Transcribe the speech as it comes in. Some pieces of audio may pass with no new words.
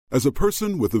As a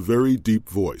person with a very deep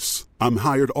voice, I'm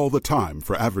hired all the time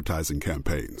for advertising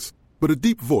campaigns. But a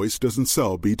deep voice doesn't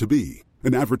sell B2B,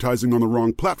 and advertising on the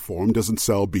wrong platform doesn't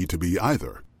sell B2B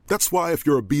either. That's why if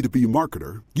you're a B2B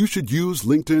marketer, you should use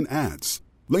LinkedIn ads.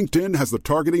 LinkedIn has the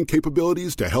targeting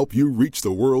capabilities to help you reach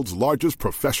the world's largest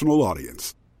professional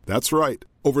audience. That's right,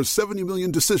 over 70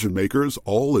 million decision makers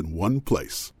all in one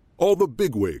place. All the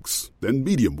big wigs, then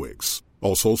medium wigs,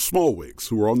 also small wigs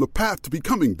who are on the path to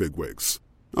becoming big wigs.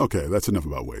 Okay, that's enough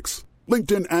about wigs.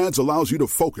 LinkedIn ads allows you to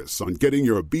focus on getting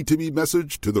your B2B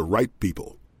message to the right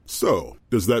people. So,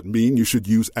 does that mean you should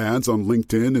use ads on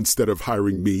LinkedIn instead of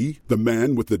hiring me, the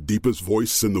man with the deepest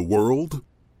voice in the world?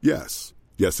 Yes.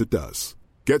 Yes, it does.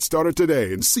 Get started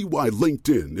today and see why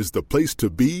LinkedIn is the place to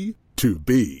be to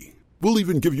be. We'll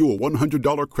even give you a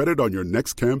 $100 credit on your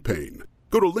next campaign.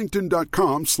 Go to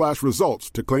linkedin.com/results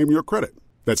to claim your credit.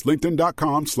 That's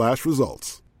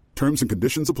linkedin.com/results. Terms and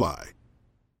conditions apply.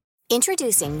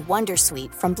 Introducing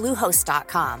Wondersuite from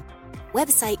Bluehost.com.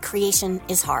 Website creation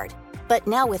is hard, but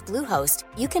now with Bluehost,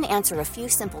 you can answer a few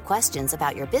simple questions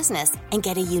about your business and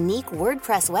get a unique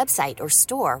WordPress website or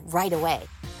store right away.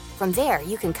 From there,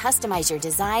 you can customize your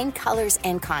design, colors,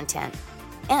 and content.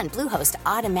 And Bluehost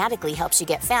automatically helps you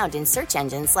get found in search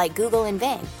engines like Google and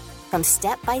Bing. From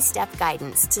step-by-step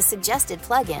guidance to suggested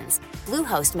plugins,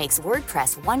 Bluehost makes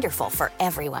WordPress wonderful for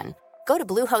everyone. Go to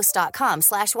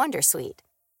bluehost.com/wondersuite.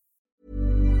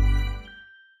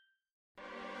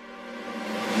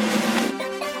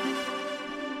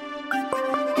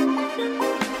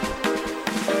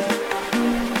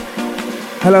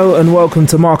 Hello and welcome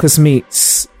to Marcus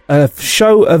Meets, a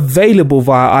show available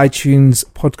via iTunes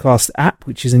podcast app,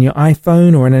 which is in your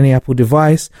iPhone or on any Apple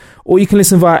device, or you can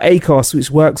listen via Acast,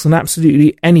 which works on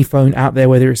absolutely any phone out there,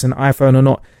 whether it's an iPhone or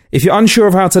not. If you're unsure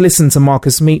of how to listen to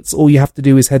Marcus Meets, all you have to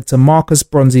do is head to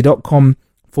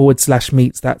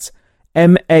marcusbronzy.com/meets. That's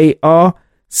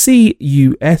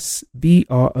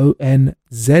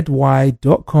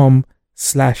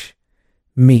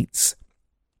marcusbronzy.com/meets.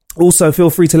 Also, feel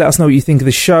free to let us know what you think of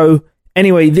the show.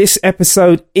 Anyway, this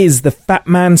episode is the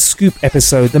Fatman Scoop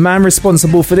episode. The man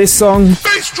responsible for this song.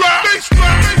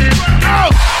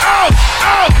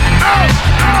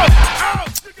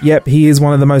 Yep, he is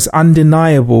one of the most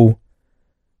undeniable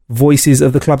voices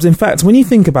of the clubs. In fact, when you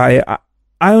think about it, I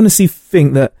honestly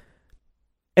think that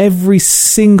every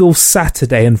single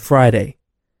Saturday and Friday,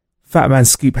 Fatman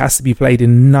Scoop has to be played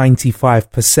in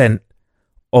 95%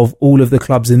 of all of the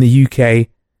clubs in the UK,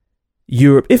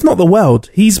 Europe, if not the world.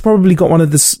 He's probably got one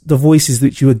of the voices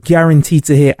that you are guaranteed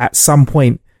to hear at some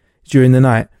point during the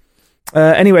night.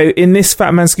 Anyway, in this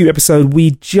Fatman Scoop episode,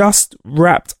 we just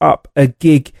wrapped up a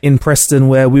gig in Preston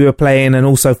where we were playing, and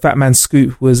also Fatman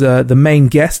Scoop was the main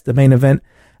guest, the main event.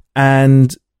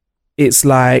 And it's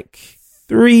like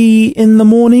 3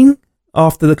 a.m.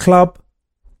 after the club,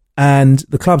 and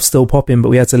the club's still popping, but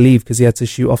we had to leave because he had to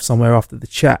shoot off somewhere after the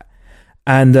chat.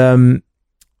 And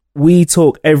we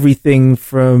talk everything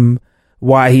from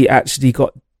why he actually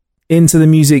got into the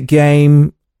music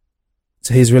game,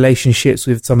 to his relationships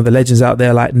with some of the legends out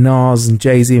there like Nas and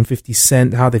Jay-Z and 50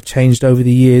 Cent, how they've changed over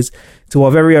the years, to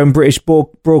our very own British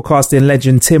broadcasting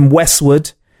legend, Tim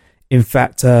Westwood. In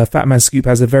fact, Fatman Scoop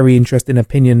has a very interesting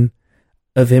opinion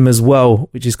of him as well,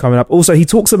 which is coming up. Also, he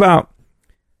talks about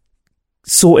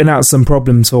sorting out some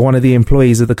problems for one of the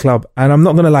employees of the club. And I'm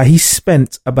not going to lie, he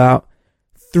spent about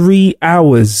 3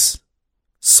 hours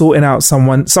sorting out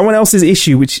someone else's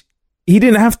issue, which he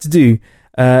didn't have to do.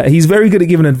 He's very good at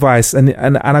giving advice,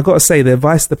 and I got to say, the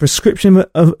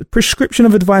prescription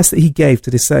of advice that he gave to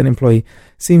this certain employee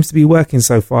seems to be working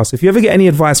so far. So if you ever get any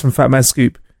advice from Fatman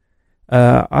Scoop,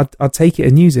 I'll take it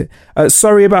and use it.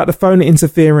 Sorry about the phone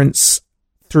interference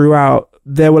throughout.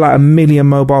 There were like 1 million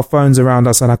mobile phones around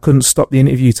us, and I couldn't stop the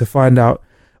interview to find out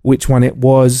which one it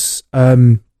was.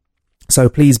 So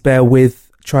please bear with.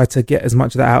 Try to get as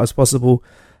much of that out as possible.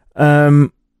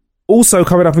 Also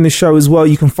coming up in this show as well,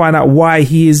 you can find out why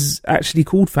he is actually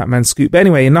called Fatman Scoop. But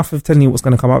anyway, enough of telling you what's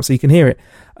going to come up so you can hear it.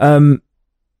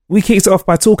 We kicked it off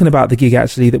by talking about the gig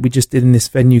actually that we just did in this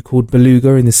venue called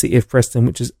Beluga in the city of Preston,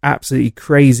 which is absolutely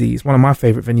crazy. It's one of my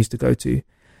favourite venues to go to.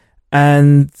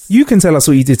 And you can tell us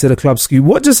what you did to the club, Scoop.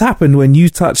 What just happened when you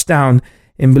touched down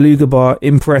in Beluga Bar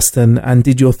in Preston and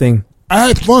did your thing? I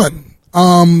had fun.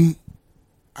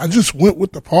 I just went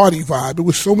with the party vibe. There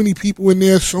was so many people in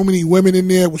there, so many women in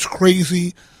there. It was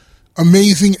crazy,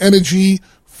 amazing energy,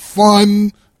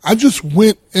 fun. I just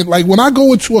went, and like when I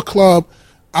go into a club,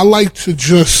 I like to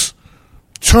just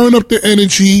turn up the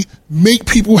energy, make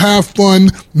people have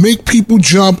fun, make people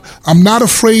jump. I'm not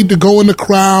afraid to go in the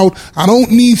crowd. I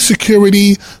don't need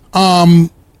security. Over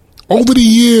the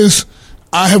years,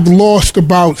 I have lost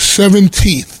about 7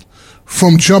 teeth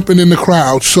from jumping in the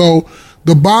crowd. So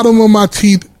the bottom of my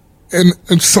teeth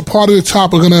and some part of the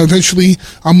top are going to eventually,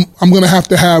 I'm going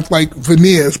to have like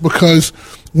veneers, because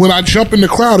when I jump in the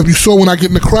crowd, if you saw when I get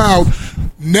in the crowd,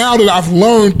 now that I've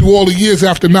learned through all the years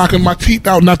after knocking my teeth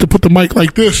out not to put the mic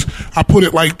like this, I put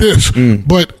it like this.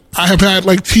 But I have had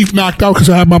like teeth knocked out because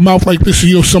I have my mouth like this, and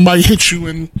you know, somebody hits you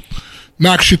and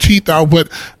knocks your teeth out. But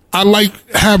I like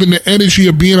having the energy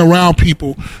of being around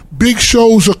people. Big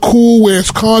shows are cool where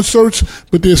it's concerts,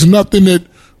 but there's nothing that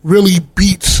really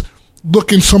beats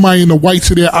looking somebody in the whites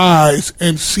of their eyes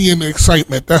and seeing the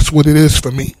excitement. That's what it is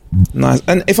for me. Nice.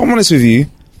 And if I'm honest with you,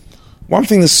 one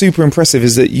thing that's super impressive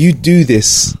is that you do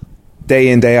this day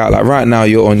in, day out. Like right now,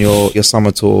 you're on your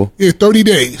summer tour. Yeah, 30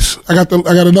 days. I got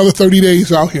another 30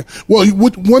 days out here. Well,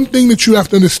 one thing that you have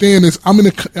to understand is I'm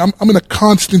in a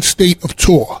constant state of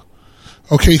tour.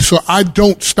 Okay, so I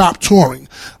don't stop touring.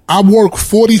 I work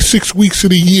 46 weeks of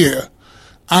the year.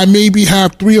 I maybe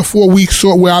have 3 or 4 weeks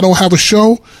where I don't have a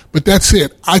show, but that's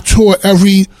it. I tour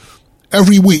every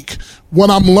week. What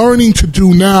I'm learning to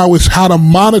do now is how to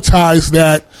monetize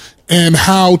that and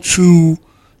how to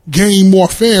gain more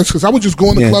fans, because I would just go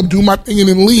in the club, do my thing, and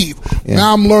then leave.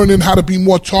 Now I'm learning how to be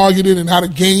more targeted and how to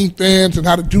gain fans and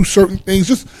how to do certain things,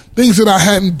 just things that I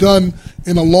hadn't done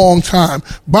in a long time.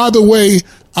 By the way,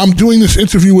 I'm doing this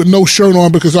interview with no shirt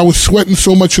on because I was sweating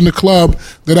so much in the club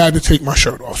that I had to take my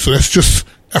shirt off. So that's just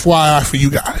FYI for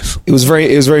you guys. It was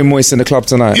very moist in the club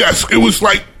tonight. Yes, it was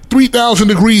like 3,000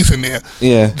 degrees in there.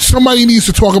 Yeah. Somebody needs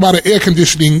to talk about an air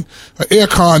conditioning, an air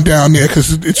con down there,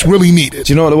 because it's really needed.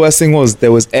 Do you know what the worst thing was?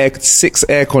 There was 6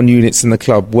 aircon units in the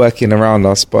club working around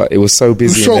us, but it was so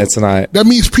busy in there tonight. That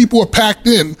means people are packed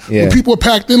in. Yeah. When people are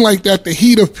packed in like that, the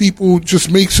heat of people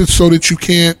just makes it so that you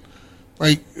can't,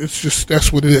 like, it's just,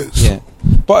 that's what it is. Yeah.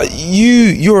 But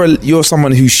you're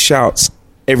someone who shouts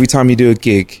every time you do a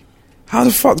gig. How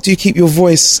the fuck do you keep your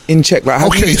voice in check?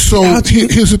 Like, here's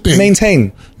the thing.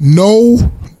 Maintain.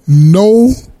 No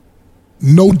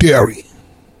dairy.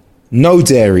 No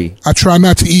dairy. I try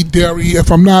not to eat dairy.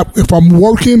 If I'm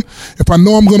working, if I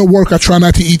know I'm going to work, I try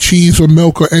not to eat cheese or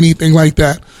milk or anything like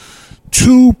that.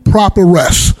 2, proper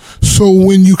rest. So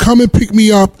when you come and pick me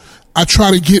up, I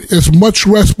try to get as much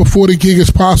rest before the gig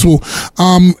as possible.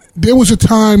 There was a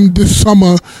time this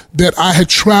summer that I had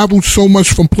traveled so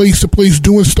much from place to place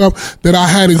doing stuff that I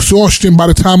had exhaustion by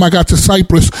the time I got to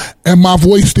Cyprus, and my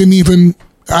voice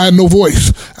I had no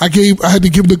voice. I had to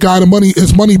give the guy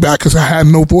his money back because I had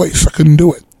no voice. I couldn't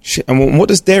do it. Shit. And what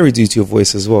does dairy do to your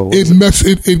voice as well?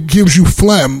 It gives you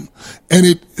phlegm, and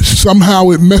it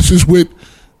messes with,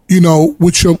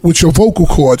 with your vocal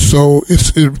cords. So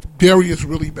dairy is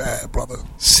really bad, brother.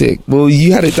 Sick. Well,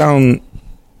 you had it down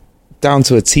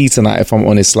to a T tonight, if I'm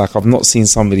honest. Like, I've not seen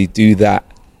somebody do that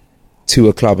to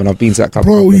a club, and I've been to that club.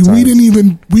 Bro, we didn't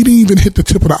even hit the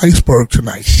tip of the iceberg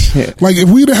tonight. Yeah. Like, if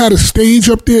we'd have had a stage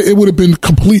up there, it would have been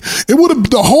complete.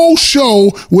 The whole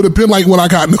show would have been like when I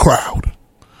got in the crowd.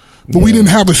 But we didn't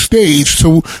have a stage,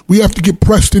 so we have to get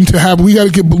Preston we got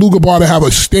to get Beluga Bar to have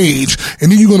a stage, and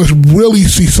then you're going to really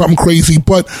see something crazy.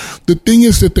 But the thing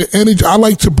is that the energy, I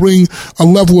like to bring a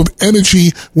level of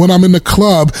energy when I'm in the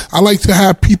club. I like to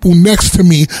have people next to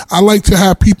me. I like to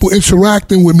have people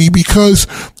interacting with me, because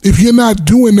if you're not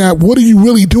doing that, what are you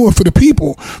really doing for the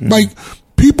people? Like,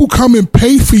 people come and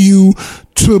pay for you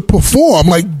to perform.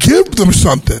 Like, give them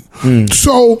something.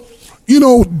 So,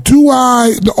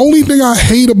 the only thing I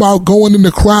hate about going in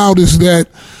the crowd is that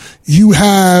you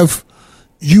have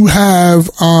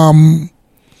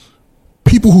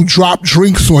people who drop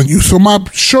drinks on you. So my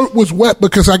shirt was wet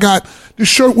because I got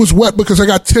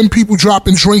 10 people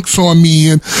dropping drinks on me,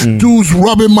 and dudes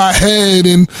rubbing my head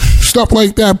and stuff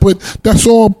like that. But that's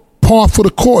all par for the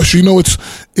course.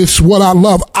 It's what I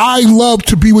love. I love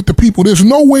to be with the people. There's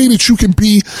no way that you can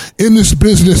be in this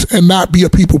business and not be a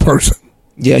people person.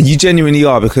 Yeah, you genuinely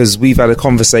are, because we've had a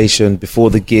conversation before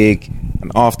the gig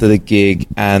and after the gig,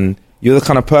 and you're the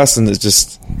kind of person that's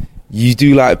just, you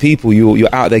do like people. You're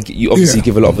out there. You obviously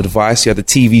give a lot of advice. You had a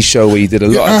TV show where you did a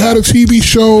lot of that. I had a TV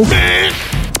show.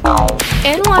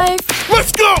 In life.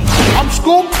 Let's go! I'm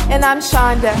Scoop. And I'm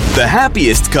Shonda. The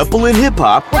happiest couple in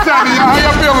hip-hop. What's happening, y'all? How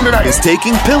y'all feeling tonight? Is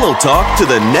taking pillow talk to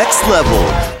the next level.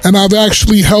 And I've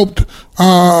actually helped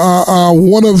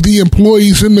one of the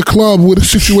employees in the club with a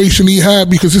situation he had,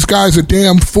 because this guy's a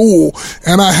damn fool,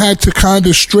 and I had to kind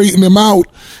of straighten him out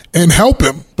and help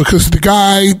him, because the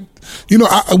guy,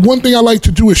 one thing I like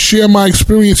to do is share my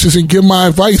experiences and give my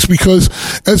advice, because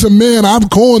as a man, I've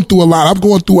gone through a lot. I've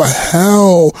gone through a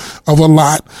hell of a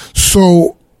lot.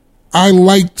 So I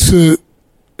like to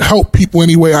help people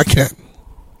any way I can.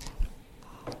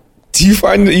 Do you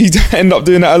find that you end up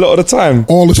doing that a lot of the time?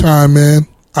 All the time, man.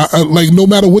 I like, no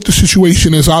matter what the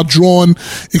situation is, I'll draw on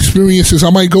experiences. I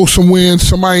might go somewhere and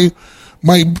somebody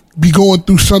might be going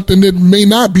through something that may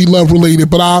not be love related,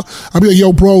 but I'll be like,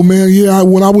 yo, bro, man, yeah,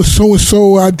 when I was so and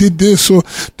so, I did this or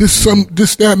this,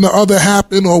 that, and the other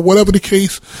happened, or whatever the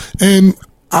case, and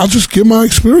I'll just give my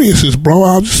experiences, bro.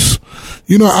 I'll just,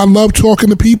 I love talking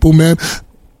to people, man.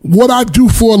 What I do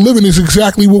for a living is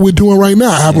exactly what we're doing right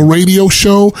now. I have a radio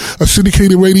show, a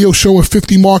syndicated radio show in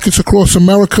 50 markets across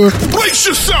America. Brace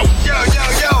yourself! Yo,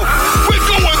 we're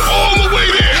going all the way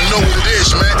there. You know what it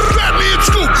is, man. Fatman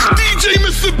Scoop, DJ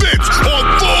Mr. Vince on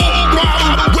Full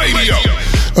Throttle Radio.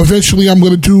 Eventually, I'm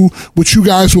going to do what you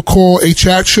guys would call a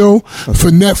chat show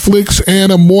for Netflix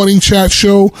and a morning chat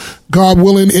show, God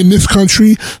willing, in this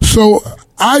country. So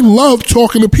I love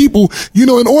talking to people.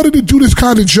 In order to do this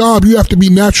kind of job, you have to be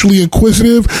naturally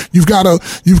inquisitive. You've got to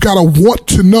want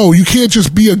to know. You can't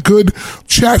just be a good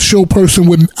chat show person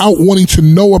without wanting to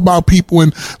know about people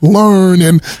and learn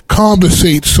and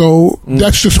conversate. So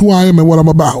that's just who I am and what I'm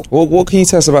about. Well, what can you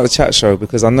tell us about the chat show?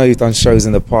 Because I know you've done shows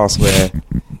in the past where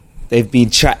they've been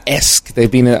chat-esque.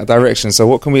 They've been in that direction. So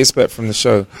what can we expect from the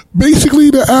show? Basically,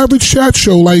 the average chat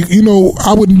show. Like,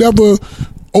 I would never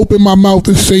open my mouth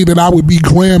and say that I would be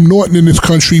Graham Norton in this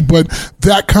country, but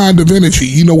that kind of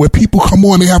energy, where people come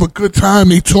on, they have a good time,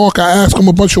 they talk, I ask them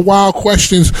a bunch of wild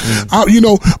questions.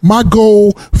 My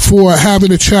goal for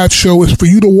having a chat show is for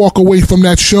you to walk away from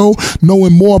that show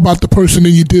knowing more about the person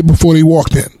than you did before they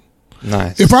walked in.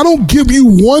 Nice. If I don't give you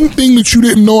one thing that you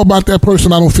didn't know about that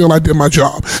person, I don't feel I did my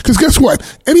job. Because guess what?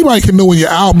 Anybody can know when your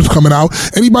album's coming out.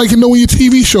 Anybody can know when your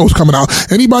TV show's coming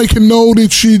out. Anybody can know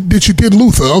that you did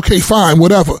Luther. Okay, fine,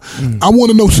 whatever. I want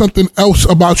to know something else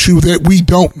about you that we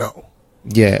don't know.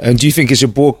 Yeah, and do you think it's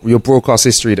your broadcast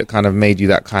history that kind of made you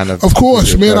that kind of? Of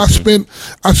course, man. Person?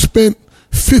 I spent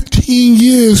 15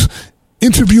 years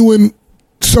interviewing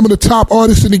some of the top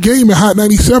artists in the game at Hot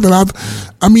 97.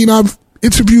 I've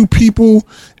interviewed people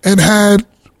and had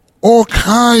all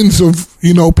kinds of,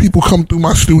 people come through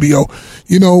my studio.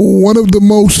 One of the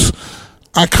most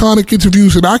iconic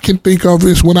interviews that I can think of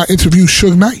is when I interviewed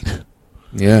Suge Knight.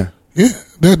 Yeah. Yeah.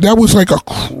 That was like a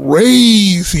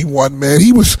crazy one, man.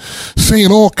 He was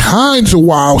saying all kinds of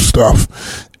wild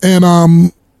stuff.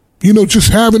 And,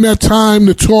 just having that time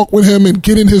to talk with him and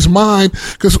get in his mind,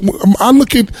 because I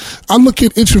look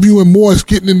at interviewing more as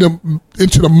getting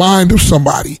into the mind of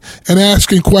somebody and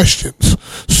asking questions.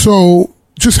 So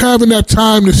just having that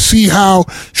time to see how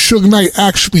Suge Knight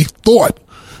actually thought,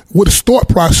 what his thought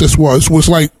process was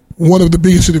like one of the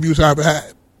biggest interviews I ever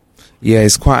had. Yeah,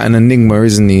 he's quite an enigma,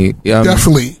 isn't he?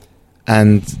 Definitely.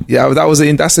 And yeah, that's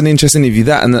an interesting interview.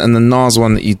 That and the Nas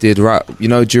one that you did, right?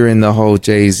 During the whole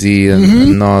Jay-Z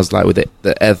and Nas, like with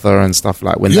the Ether and stuff,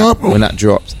 like when that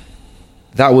dropped.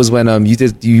 That was when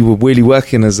you were really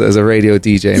working as a radio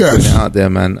DJ and putting it out there,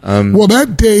 man. Well,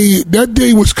 that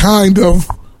day was kind of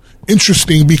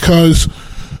interesting because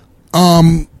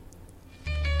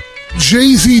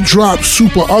Jay-Z dropped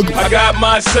Super Ugly. I got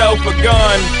myself a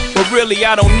gun, but really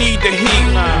I don't need the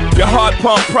heat. Your heart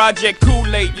pump project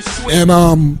Kool-Aid, you sweet.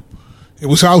 And it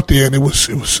was out there and it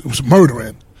was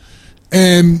murdering.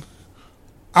 And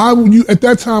at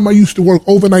that time I used to work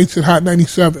overnights at Hot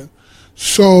 97.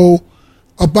 So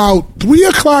about 3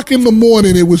 o'clock in the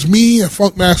morning, it was me and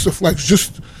Funkmaster Flex,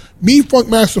 just me,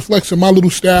 Funkmaster Flex, and my little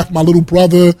staff, my little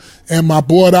brother, and my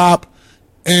board op,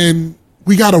 and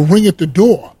we got a ring at the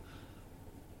door.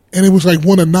 And it was like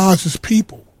one of Nas's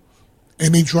people.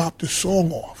 And they dropped this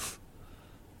song off.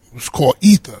 It was called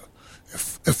Ether.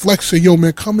 And Flex said, yo,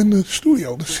 man, come in the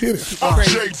studio. Let's hear this. Fuck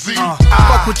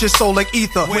with your soul like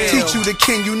ether. Teach you the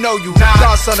king, you.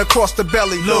 Godson across the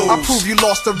belly. I prove you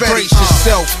lost already. Brace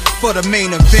yourself for the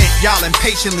main event. Y'all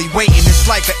impatiently waiting. It's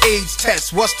like an AIDS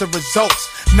test. What's the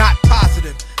results? Not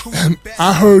positive. And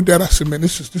I heard that. I said, man,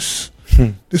 this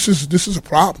is a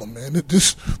problem, man.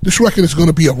 This record is going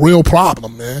to be a real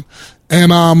problem, man.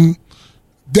 And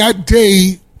that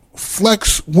day,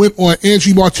 Flex went on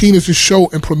Angie Martinez's show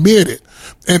and premiered it.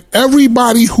 And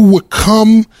everybody who would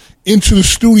come into the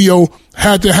studio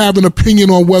had to have an opinion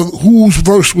on whose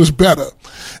verse was better.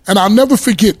 And I'll never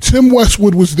forget, Tim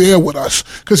Westwood was there with us.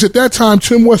 Because at that time,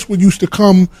 Tim Westwood used to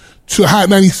come to Hot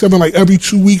 97 like every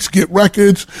 2 weeks, get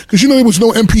records. Because, there was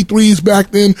no MP3s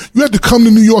back then. You had to come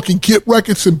to New York and get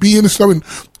records and be in and stuff. And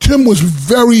Tim was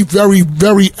very, very,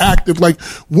 very active. Like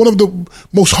one of the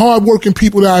most hardworking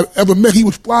people that I've ever met. He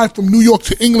would fly from New York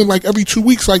to England like every 2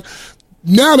 weeks. Like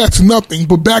now that's nothing.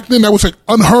 But back then that was like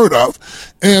unheard of.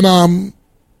 And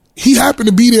he happened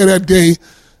to be there that day.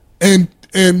 And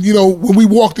And, you know, when we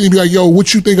walked in, he'd be like, yo,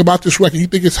 what you think about this record? You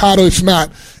think it's hot or it's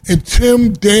not? And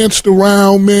Tim danced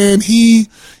around, man. He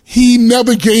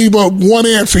never gave up one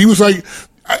answer. He was like,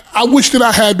 I wish that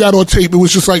I had that on tape. It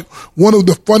was just like one of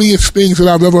the funniest things that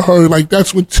I've ever heard. Like,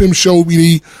 that's when Tim showed me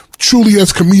he truly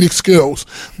has comedic skills.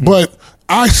 But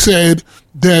I said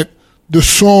that the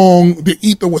song, The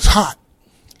Ether, was hot.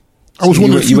 I was one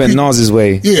of the few you went people, Nas's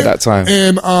way at that time.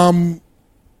 And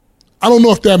I don't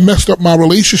know if that messed up my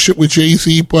relationship with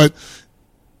Jay-Z, but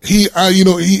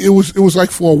it was like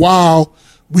for a while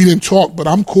we didn't talk, but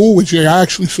I'm cool with Jay. I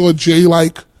actually saw Jay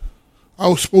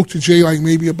I spoke to Jay like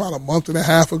maybe about a month and a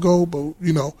half ago, but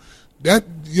you know,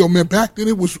 man, back then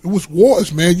it was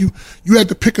wars, man. You had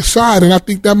to pick a side, and I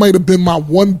think that might have been my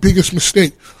one biggest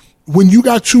mistake. When you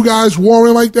got two guys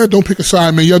warring like that, don't pick a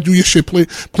side, man. Y'all do your shit. Play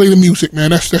the music, man.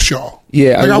 That's y'all.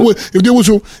 Yeah. Like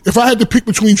if I had to pick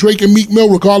between Drake and Meek Mill,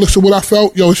 regardless of what I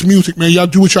felt, yo, it's music, man. Y'all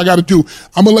do what y'all got to do.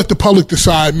 I'm gonna let the public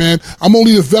decide, man. I'm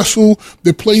only the vessel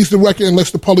that plays the record and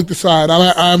lets the public decide.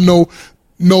 I have no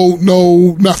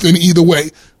nothing either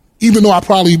way, even though I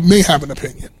probably may have an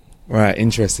opinion. Right.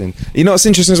 Interesting. You know what's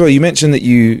interesting as well? You mentioned that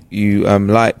you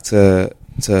like to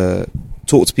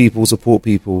talk to people, support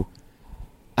people.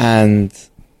 And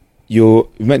you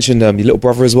mentioned your little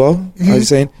brother as well. Mm-hmm. How are you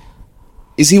saying?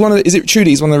 Is it true that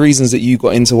he's one of the reasons that you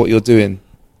got into what you're doing?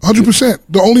 100%.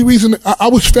 The only reason I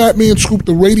was Fatman Scoop,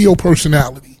 the radio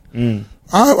personality.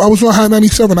 I was on High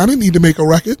 97. I didn't need to make a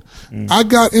record. I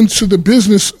got into the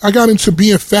business. I got into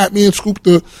being Fatman Scoop,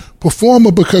 the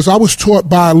performer, because I was taught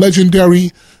by a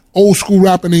legendary old school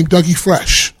rapper named Dougie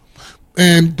Fresh.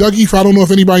 And Dougie, I don't know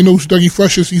if anybody knows who Dougie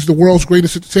Fresh is. He's the world's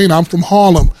greatest entertainer. I'm from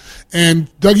Harlem.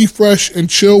 And Dougie Fresh and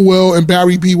Chill Will and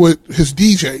Barry B were his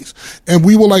DJs. And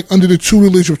we were like under the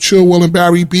tutelage of Chill Will and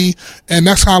Barry B. And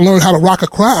that's how I learned how to rock a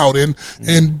crowd and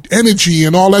energy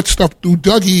and all that stuff through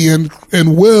Dougie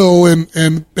and Will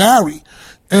and Barry.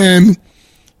 And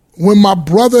when my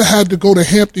brother had to go to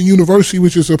Hampton University,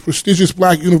 which is a prestigious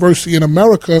black university in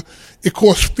America, it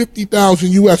cost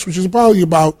 $50,000 US, which is probably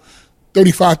about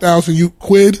 35,000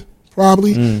 quid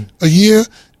probably a year.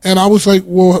 And I was like,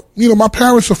 well, you know, my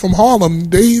parents are from Harlem.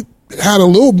 They had a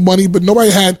little money, but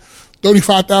nobody had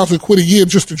 35,000 quid a year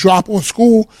just to drop on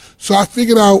school. So I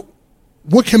figured out,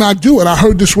 what can I do? And I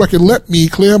heard this record, Let Me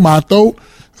Clear My Throat.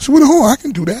 I said, well, I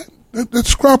can do that.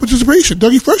 That's crowd participation.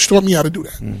 Dougie Fresh taught me how to do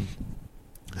that.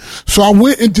 So I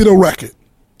went and did a record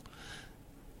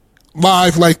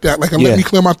live like that, like a Let Me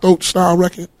Clear My Throat style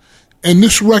record. And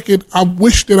this record, I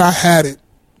wish that I had it,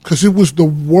 because it was the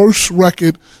worst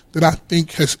record that I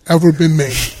think has ever been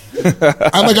made.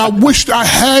 I wished I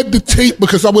had the tape,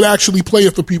 because I would actually play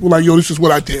it for people like, yo, this is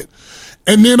what I did.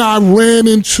 And then I ran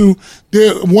into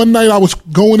one night I was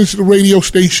going into the radio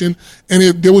station, and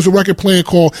there was a record playing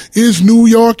called Is New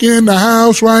York in the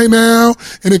House Right Now?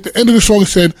 And at the end of the song it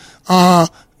said,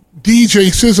 DJ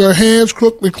Scissorhands,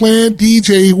 Crooklyn Clan,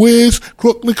 DJ Wiz,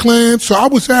 Crooklyn Clan. So I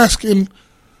was asking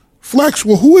Flex,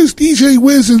 well, who is DJ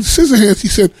Wiz and Scissorhands? He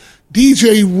said,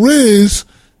 DJ Riz,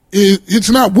 it's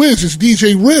not Wiz, it's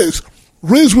DJ Riz.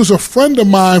 Riz was a friend of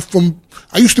mine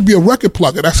I used to be a record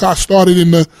plugger. That's how I started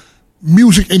in the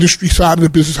music industry side of the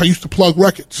business. I used to plug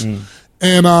records.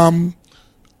 And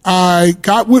I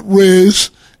got with Riz,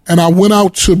 and I went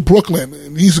out to Brooklyn.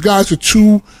 And these guys are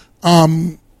two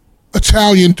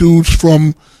Italian dudes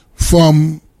from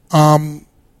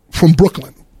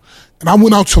Brooklyn. And I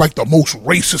went out to like the most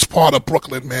racist part of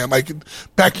Brooklyn, man. Like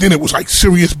back then it was like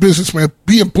serious business, man.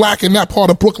 Being black in that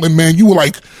part of Brooklyn, man, you were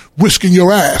like risking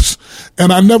your ass.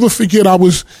 And I never forget, I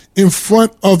was in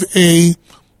front of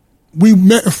we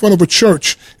met in front of a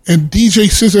church, and DJ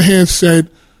Scissorhands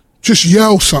said, just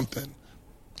yell something.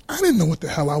 I didn't know what the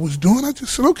hell I was doing. I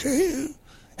just said, okay,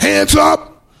 hands up.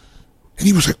 And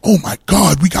he was like, oh my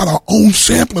God, we got our own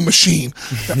sampling machine.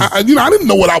 I didn't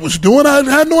know what I was doing. I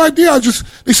had no idea.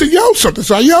 They said, yell something.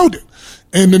 So I yelled it.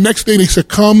 And the next day they said,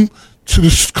 come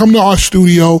to our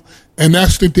studio. And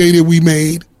that's the day that we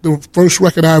made the first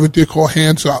record I ever did called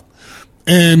Hands Up.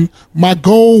 And my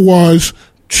goal was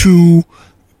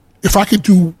if I could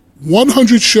do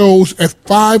 100 shows at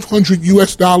 $500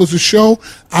 US a show,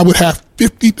 I would have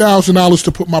 $50,000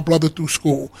 to put my brother through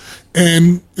school.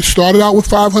 And it started out with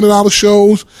 $500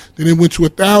 shows, then it went to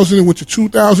 1,000, it went to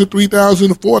 2,000,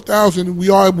 3,000, 4,000, and we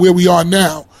are where we are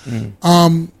now.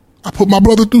 I put my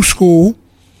brother through school,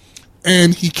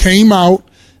 and he came out.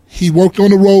 He worked on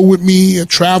the road with me and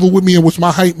traveled with me and was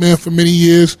my hype man for many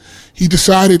years. He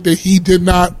decided that he did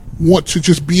not want to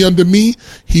just be under me.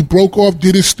 He broke off,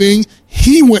 did his thing.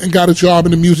 He went and got a job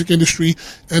in the music industry,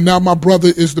 and now my brother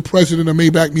is the president of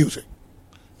Maybach Music.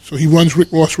 So he runs Rick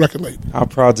Ross record label. How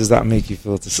proud does that make you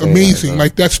feel to say amazing. That,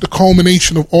 like, that's the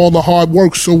culmination of all the hard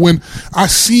work. So when I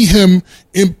see him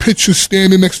in pictures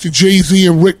standing next to Jay-Z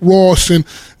and Rick Ross and,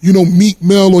 Meek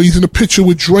Mill, or he's in a picture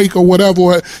with Drake or whatever,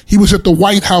 or he was at the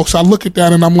White House, I look at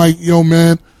that and I'm like, yo,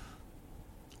 man,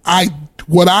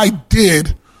 what I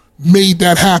did made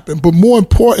that happen. But more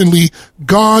importantly,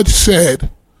 God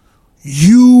said,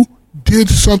 you did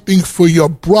something for your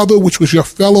brother, which was your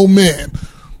fellow man.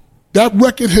 That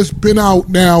record has been out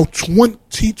now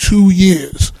 22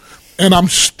 years, and I'm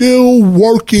still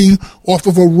working off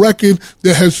of a record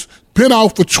that has been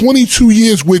out for 22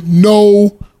 years with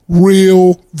no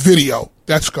real video.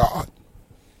 That's God.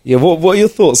 Yeah, what are your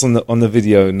thoughts on the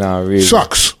video now, really?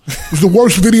 Sucks. It was the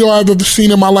worst video I've ever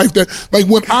seen in my life. That, like,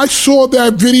 when I saw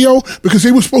that video, because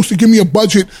they were supposed to give me a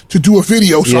budget to do a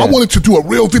video, so I wanted to do a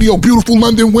real video, beautiful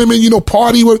London women,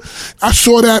 party with. I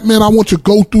saw that, man. I want to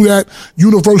go through that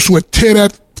Universal and tear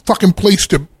that fucking place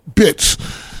to bits.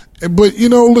 But,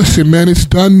 listen, man, it's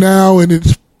done now, and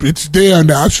it's there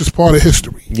now. It's just part of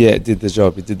history. Yeah, it did the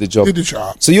job. It did the job. Did the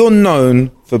job. So you're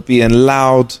known for being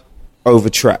loud over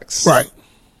tracks. Right.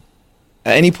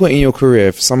 At any point in your career,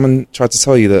 if someone tried to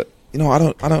tell you that, I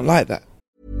don't like that.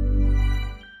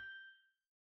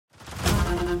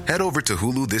 Head over to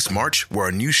Hulu this March, where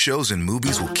our new shows and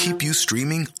movies will keep you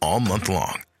streaming all month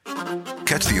long.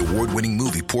 Catch the award-winning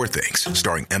movie Poor Things,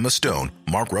 starring Emma Stone,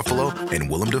 Mark Ruffalo, and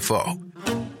Willem Dafoe.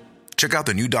 Check out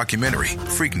the new documentary,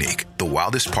 Freaknik, The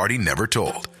Wildest Party Never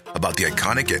Told, about the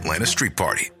iconic Atlanta Street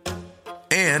Party.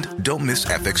 And don't miss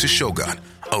FX's Shogun,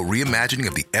 a reimagining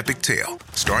of the epic tale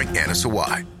starring Anna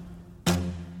Sawai.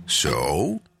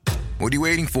 So, what are you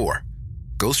waiting for?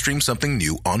 Go stream something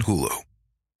new on Hulu.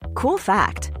 Cool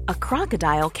fact, a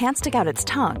crocodile can't stick out its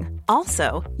tongue.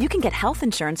 Also, you can get health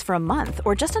insurance for a month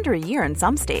or just under a year in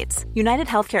some states. United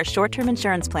Healthcare short-term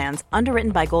insurance plans,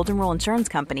 underwritten by Golden Rule Insurance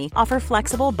Company, offer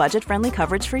flexible, budget-friendly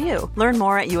coverage for you. Learn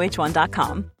more at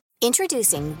uh1.com.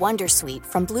 Introducing Wondersuite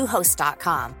from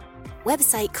Bluehost.com.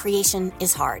 Website creation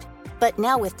is hard, but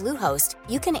now with Bluehost,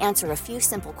 you can answer a few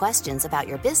simple questions about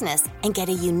your business and get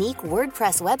a unique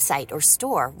WordPress website or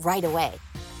store right away.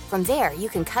 From there, you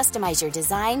can customize your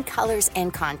design, colors,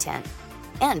 and content.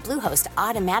 And Bluehost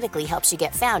automatically helps you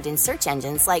get found in search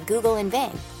engines like Google and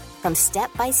Bing. From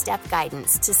step-by-step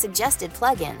guidance to suggested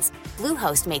plugins,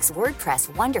 Bluehost makes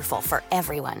WordPress wonderful for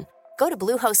everyone. Go to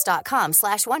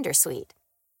bluehost.com/wondersuite.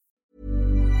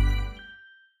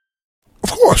 Of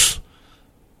course.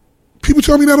 People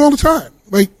tell me that all the time.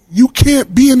 Like, you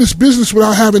can't be in this business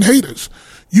without having haters.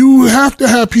 You have to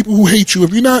have people who hate you.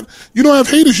 If you don't have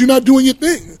haters, you're not doing your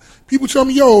thing. People tell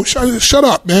me, yo, shut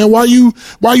up, man. Why you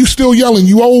still yelling?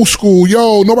 You old school.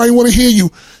 Yo, nobody want to hear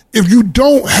you. If you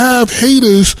don't have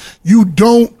haters, you're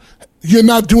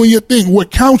not doing your thing. What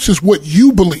counts is what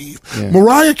you believe. Yeah.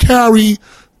 Mariah Carey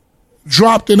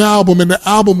dropped an album, and the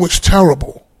album was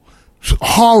terrible. It's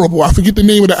horrible. I forget the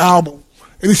name of the album.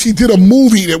 And then she did a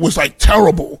movie that was like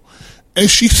terrible. And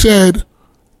she said,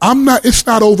 it's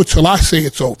not over till I say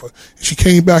it's over. And she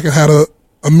came back and had an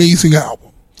amazing album.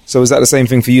 So was that the same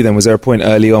thing for you then? Was there a point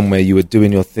early on where you were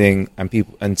doing your thing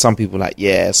and some people like,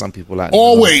 yeah, some people like, no?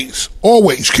 Always.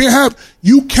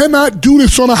 You cannot do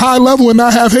this on a high level and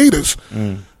not have haters.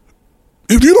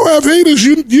 If you don't have haters,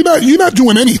 you're not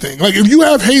doing anything. Like, if you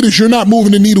have haters, you're not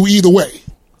moving the needle either way.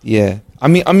 Yeah. I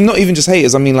mean, not even just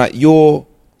haters. I mean, like, your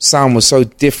sound was so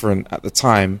different at the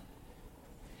time.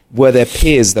 Were there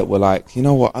peers that were like, you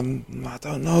know what, I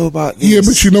don't know about this? Yeah,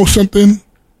 but you know something?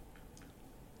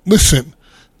 Listen,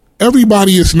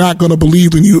 everybody is not going to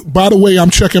believe in you. By the way,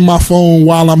 I'm checking my phone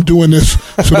while I'm doing this,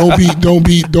 so don't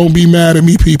be mad at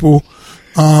me, people.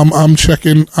 I'm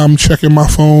checking my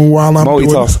phone while I'm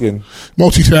multitasking.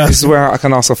 Multitasking. This is where I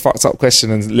can ask a fucked up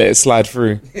question and let it slide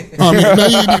through.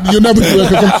 You'll never do that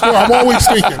because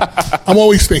I'm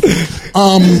always thinking.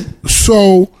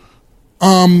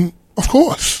 Of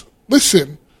course.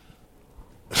 Listen.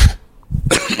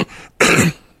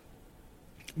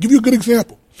 Give you a good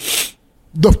example.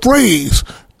 The phrase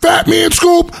Fatman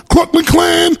Scoop, Crooklyn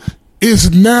Clan is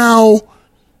now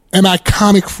an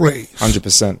iconic phrase.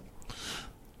 100%.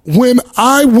 When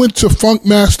I went to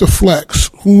Funkmaster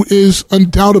Flex, who is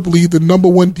undoubtedly the number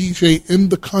one DJ in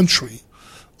the country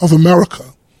of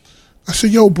America, I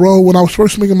said, yo, bro, when I was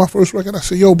first making my first record, I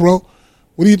said, yo, bro,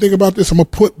 what do you think about this? I'm going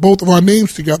to put both of our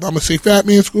names together. I'm going to say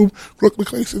Fatman Scoop, Crooklyn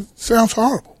Clan. He said, sounds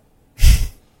horrible.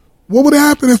 What would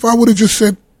happen if I would have just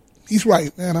said, he's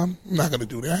right, man, I'm not going to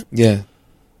do that. Yeah.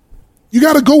 You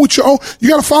got to go with your own, you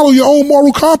got to follow your own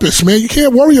moral compass, man. You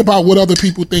can't worry about what other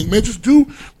people think, man. Just do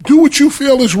what you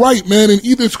feel is right, man, and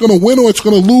either it's going to win or it's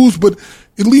going to lose, but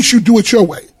at least you do it your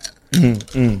way.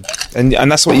 And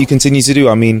that's what you continue to do.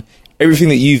 I mean, everything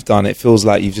that you've done, it feels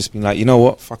like you've just been like, you know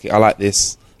what, fuck it, I like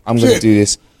this. I'm going to do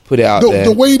this. Put it out there.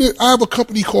 The way that I have a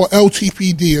company called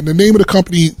LTPD, and the name of the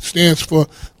company stands for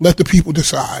Let the People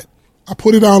Decide. I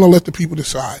put it out and let the people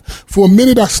decide. For a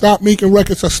minute, I stopped making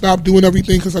records. I stopped doing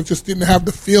everything because I just didn't have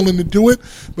the feeling to do it.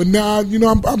 But now, you know,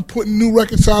 I'm putting new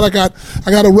records out. I got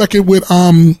a record with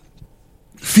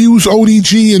Fuse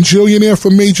ODG and Jillionaire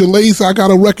from Major Lazer. I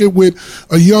got a record with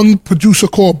a young producer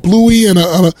called Bluey and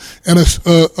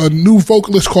a new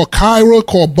vocalist called Kyra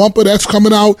called Bumper. That's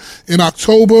coming out in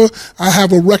October. I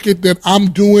have a record that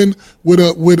I'm doing with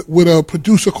a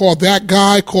producer called That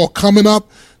Guy called Coming Up.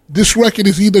 This record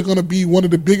is either going to be one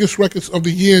of the biggest records of the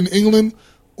year in England,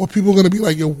 or people are going to be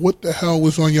like, yo, what the hell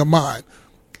was on your mind?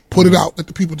 Put it out. Let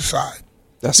the people decide.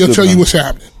 They'll tell you what's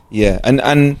happening. Yeah,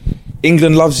 and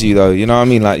England loves you, though. You know what I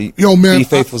mean? Like, yo, man, Be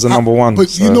Faithful's the number one.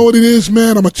 But you know what it is,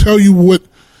 man? I'm going to tell you what.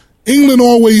 England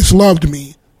always loved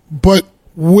me, but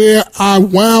where I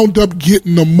wound up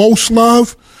getting the most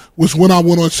love was when I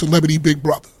went on Celebrity Big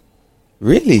Brother.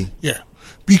 Really? Yeah.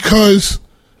 Because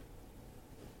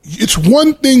it's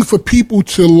one thing for people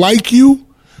to like you,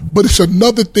 but it's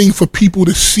another thing for people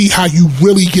to see how you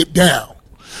really get down.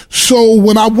 So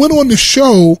when I went on the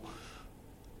show,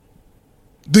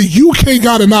 the UK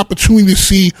got an opportunity to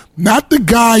see not the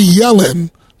guy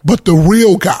yelling, but the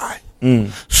real guy.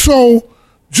 So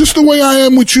just the way I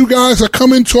am with you guys, I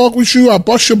come in, talk with you, I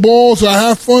bust your balls, I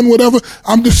have fun, whatever.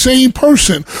 I'm the same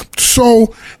person.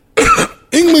 So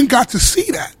England got to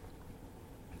see that.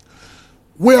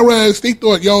 Whereas they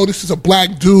thought, yo, this is a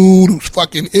black dude who's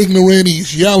fucking ignorant,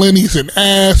 he's yelling, he's an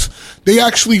ass. They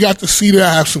actually got to see that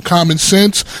I have some common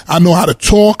sense. I know how to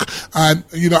talk. I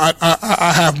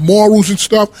have morals and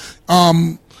stuff.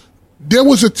 There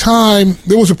was a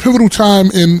pivotal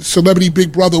time in Celebrity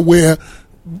Big Brother where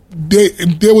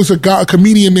there was a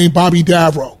comedian named Bobby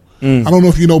Davro. I don't know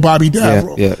if you know Bobby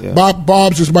Davro. Yeah.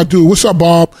 Bob's is my dude. What's up,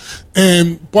 Bob?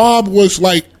 And Bob was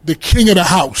like the king of the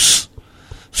house.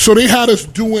 So they had us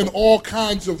doing all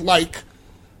kinds of like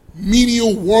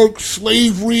menial work,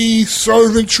 slavery,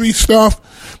 servantry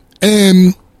stuff.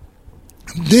 And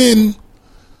then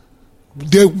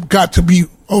there got to be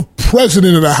a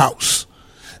president of the house.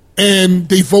 And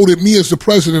they voted me as the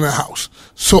president of the house.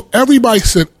 So everybody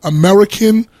said,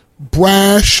 American,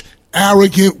 brash,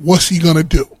 arrogant, what's he going to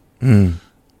do?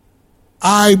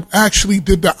 I actually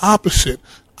did the opposite.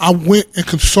 I went and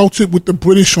consulted with the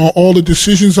British on all the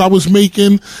decisions I was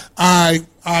making. I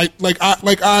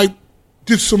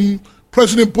did some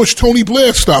President Bush, Tony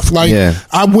Blair stuff.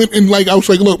 I went and I was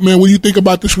like, look, man, what do you think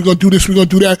about this? We're going to do this. We're going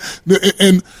to do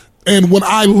that. And when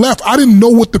I left, I didn't know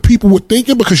what the people were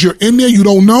thinking because you're in there, you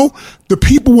don't know. The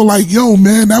people were like, yo,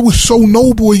 man, that was so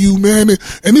noble of you, man.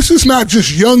 And this is not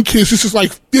just young kids. This is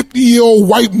like 50-year-old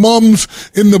white mums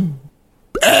in the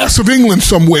ass of England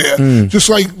somewhere, just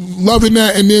like loving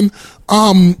that. And then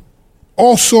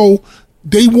also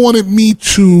they wanted me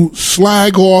to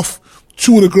slag off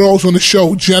two of the girls on the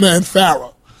show, Jenna and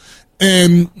Farrah.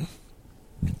 And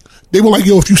they were like,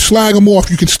 yo, if you slag them off,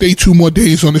 you can stay 2 more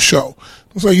days on the show.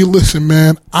 I was like, yo, listen,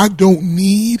 man, I don't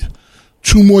need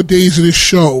 2 more days of this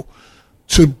show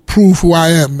to prove who I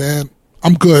am, man.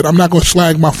 I'm good. I'm not going to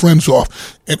slag my friends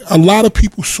off. And a lot of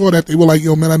people saw that. They were like,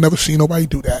 yo, man, I never seen nobody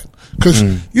do that. Because,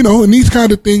 you know, in these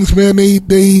kind of things, man,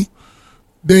 they,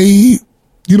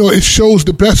 you know, it shows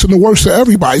the best and the worst of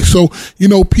everybody. So, you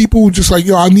know, people just like,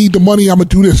 yo, I need the money. I'm going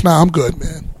to do this. Nah, I'm good,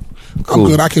 man. Cool.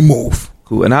 I'm good. I can move.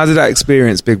 Cool. And how did that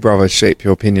experience, Big Brother, shape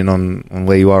your opinion on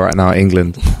where you are right now in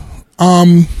England?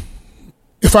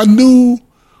 If I knew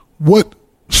what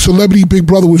Celebrity Big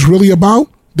Brother was really about,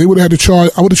 they would have had to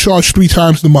charge. I would have charged 3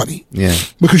 times the money. Yeah,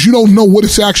 because you don't know what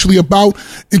it's actually about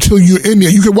until you're in there.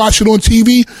 You can watch it on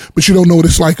TV, but you don't know what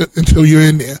it's like until you're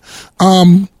in there.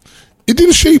 It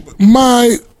didn't shape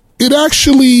my. It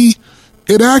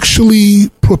actually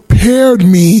prepared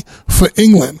me for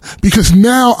England because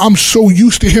now I'm so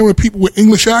used to hearing people with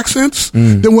English accents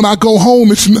that when I go home,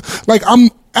 it's like I'm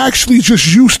actually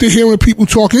just used to hearing people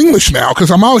talk English now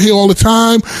because I'm out here all the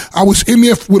time. I was in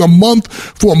there for a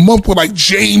month with like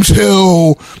James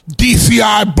Hill,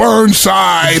 DCI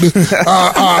Burnside,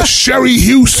 Sherry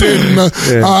Houston.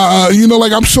 You know,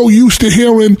 like I'm so used to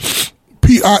hearing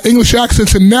English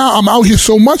accents, and now I'm out here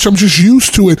so much, I'm just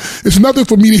used to it. It's nothing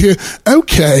for me to hear,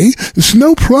 okay, it's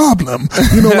no problem.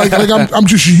 You know, like I'm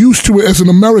just used to it as an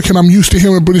American. I'm used to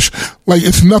hearing British, like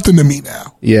it's nothing to me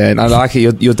now. Yeah, and I like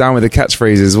it. You're down with the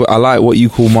catchphrases. I like what you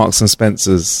call Marks and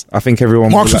Spencers. I think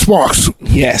everyone... Marks and Sparks.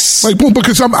 Yes. Like, boom,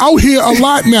 because I'm out here a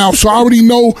lot now, so I already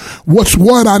know what's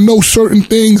what. I know certain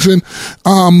things, and,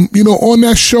 you know, on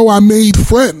that show, I made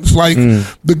friends. Like,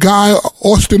 the guy,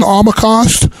 Austin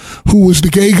Armacost, who was the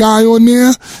gay guy on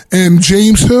there, and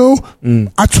James Hill.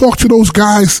 I talked to those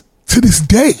guys to this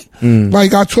day.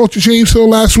 Like, I talked to James Hill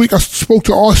last week. I spoke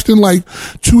to Austin like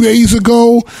 2 days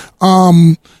ago.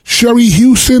 Sherry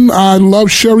Houston, I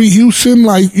love Sherry Houston.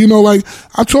 Like, you know, like,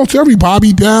 I talked to every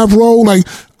Bobby Davro. Like,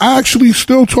 I actually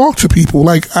still talk to people.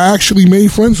 Like, I actually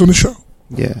made friends on the show.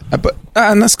 Yeah,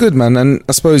 and that's good, man. And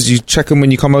I suppose you check them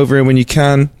when you come over here when you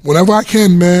can. Whenever I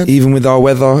can, man. Even with our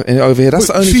weather over here. That's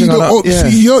the only thing I like. Yeah.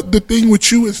 See, the thing with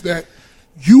you is that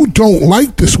you don't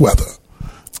like this weather.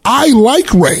 I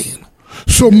like rain.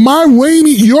 So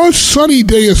your sunny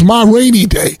day is my rainy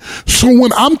day. So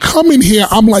when I'm coming here,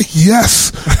 I'm like,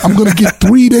 yes, I'm going to get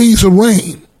 3 days of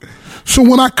rain. So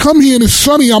when I come here and it's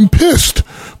sunny, I'm pissed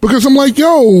because I'm like,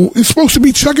 yo, it's supposed to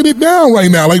be chucking it down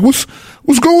right now. Like, what's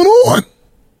going on?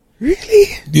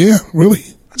 Really? Yeah, really.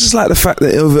 I just like the fact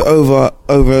that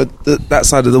over that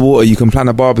side of the water, you can plan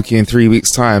a barbecue in 3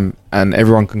 weeks' time and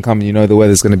everyone can come and you know the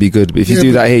weather's going to be good. But if you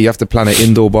do that here, you have to plan an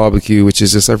indoor barbecue, which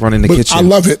is just everyone in the kitchen. I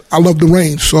love it. I love the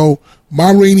rain. So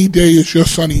my rainy day is your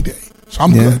sunny day. So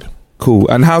I'm good. Cool.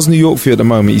 And how's New York for you at the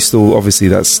moment? You still, obviously,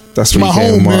 that's my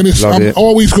home, man. I'm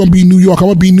always going to be New York. I'm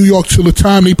going to be New York till the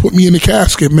time they put me in the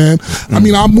casket, man. I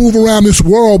mean, I move around this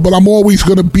world, but I'm always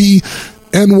going to be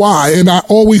NY, and I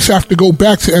always have to go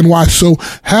back to NY. So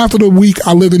half of the week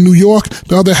I live in New York,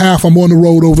 the other half I'm on the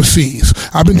road overseas.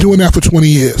 I've been doing that for 20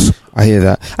 years. I hear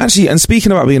that. Actually, and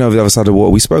speaking about being over the other side of the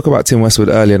water, we spoke about Tim Westwood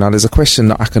earlier. Now, there's a question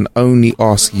that I can only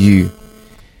ask you.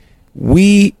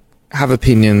 We have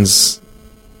opinions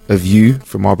of you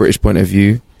from our British point of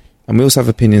view, and we also have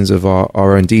opinions of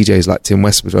our own DJs like Tim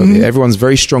Westwood over here. Everyone's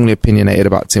very strongly opinionated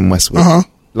about Tim Westwood.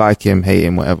 Like him, hate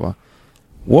him, whatever.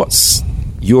 What's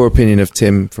your opinion of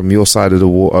Tim from your side of the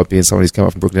water, being someone who's come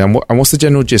up from Brooklyn? And what's the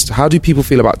general gist? How do people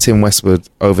feel about Tim Westwood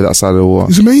over that side of the water?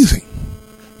 He's amazing.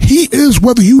 He is,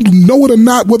 whether you know it or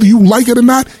not, whether you like it or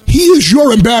not, he is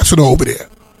your ambassador over there.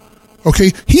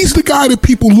 Okay? He's the guy that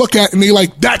people look at and they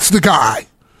like, that's the guy.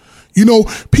 You know,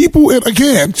 people, and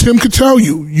again, Tim could tell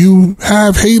you, you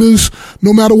have haters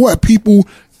no matter what. People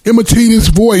imitate his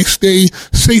voice. They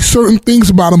say certain things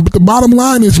about him. But the bottom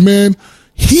line is, man,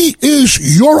 he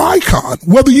is your icon,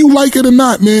 whether you like it or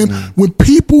not, man. When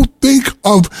people think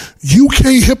of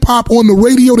UK hip-hop on the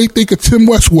radio, they think of Tim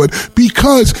Westwood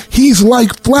because he's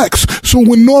like Flex. So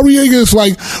when Noriega is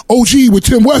like OG with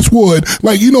Tim Westwood,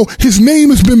 like, you know, his name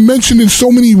has been mentioned in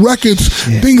so many records,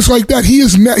 things like that. He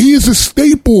is a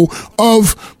staple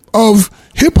of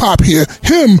hip-hop here.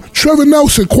 Him, Trevor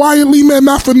Nelson, quietly, man,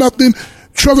 not for nothing.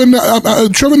 Trevor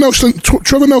Nelson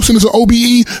is an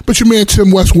OBE, but your man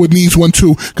Tim Westwood needs one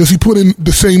too because he put in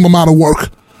the same amount of work.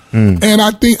 And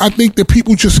I think that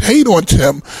people just hate on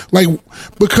Tim,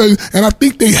 and I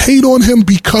think they hate on him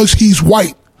because he's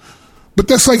white. But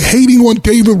that's like hating on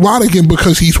David Rodigan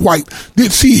because he's white.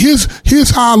 See,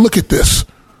 here's how I look at this.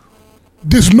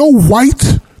 There's no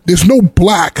white, there's no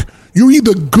black. You're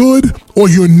either good or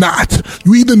you're not.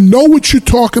 You either know what you're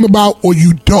talking about or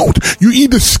you don't. You're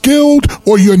either skilled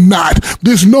or you're not.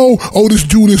 There's no, oh, this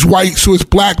dude is white, so it's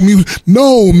black music.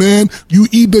 No, man. You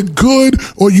either good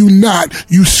or you not.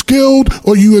 You skilled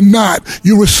or you are not.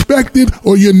 You're respected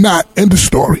or you're not. End of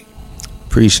story.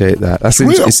 Appreciate that.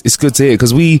 It's good to hear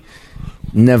because we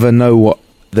never know what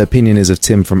the opinion is of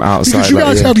Tim from outside. Because you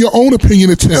guys have your own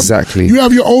opinion of Tim. Exactly. You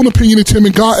have your own opinion of Tim,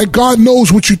 and God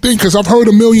knows what you think, because I've heard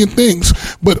a million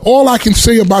things. But all I can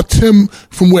say about Tim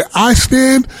from where I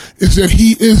stand is that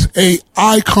he is a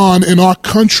icon in our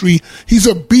country. He's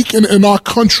a beacon in our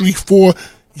country for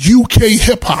UK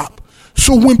hip-hop.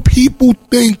 So when people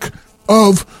think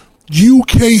of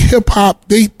UK hip-hop,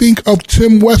 they think of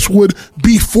Tim Westwood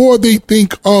before they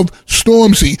think of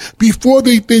Stormzy, before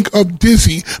they think of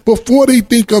Dizzy, before they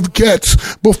think of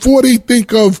Getz, before they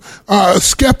think of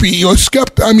Skeppy or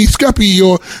Skeppy,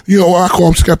 or, you know, I call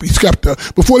him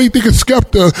Skepta, before they think of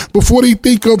Skepta, before they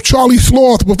think of Charlie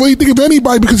Sloth, before they think of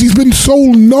anybody, because he's been so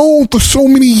known for so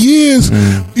many years.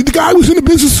 The guy was in the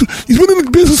business, he's been in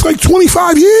the business like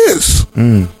 25 years.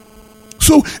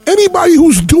 So anybody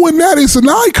who's doing that is an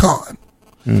icon.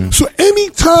 So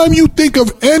anytime you think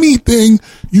of anything,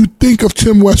 you think of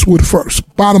Tim Westwood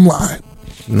first. Bottom line.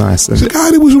 Nice. He's a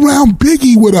guy that was around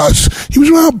Biggie with us. He was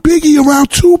around Biggie, around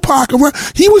Tupac.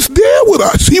 He was there with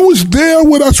us. He was there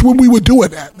with us when we were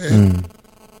doing that, man.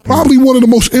 Probably one of the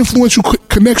most influential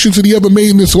connections that he ever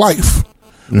made in his life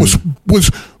was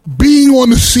being on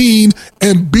the scene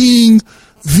and being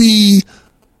the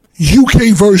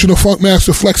UK version of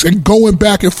Funkmaster Flex and going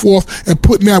back and forth and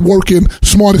putting that work in.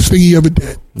 Smartest thing he ever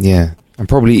did. Yeah. And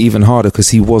probably even harder because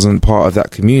he wasn't part of that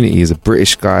community. He's a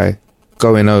British guy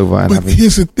going over. And but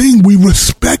here's the thing. We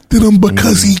respected him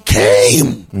because he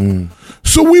came.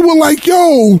 So we were like,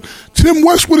 yo, Tim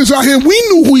Westwood is out here. We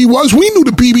knew who he was. We knew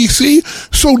the BBC.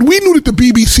 So we knew that the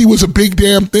BBC was a big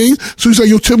damn thing. So he's like,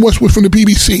 yo, Tim Westwood from the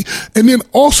BBC. And then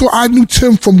also I knew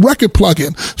Tim from Record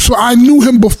Plug-In. So I knew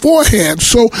him beforehand.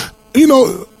 So, you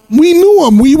know, we knew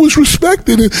him. We was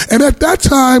respected. And at that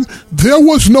time, there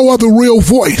was no other real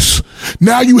voice.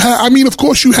 Now you had, I mean, of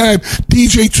course you had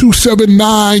DJ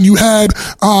 279. You had,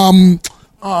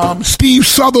 Steve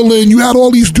Sutherland, you had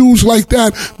all these dudes like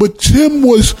that, but Tim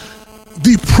was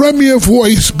the premier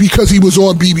voice because he was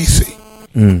on BBC.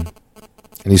 And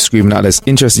he's screaming out. That's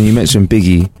interesting. You mentioned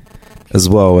Biggie as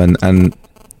well, and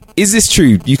is this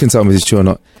true? You can tell me if it's true or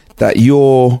not. That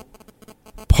your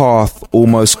path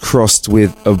almost crossed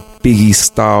with a Biggie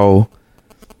style,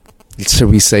 shall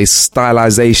we say,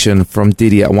 stylization from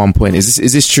Diddy at one point. Is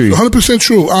this true? 100%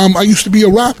 true. I used to be a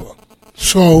rapper,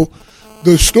 so.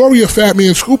 The story of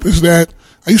Fatman Scoop is that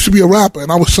I used to be a rapper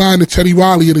and I was signed to Teddy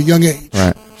Riley at a young age,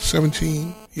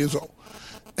 17 years old.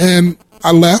 And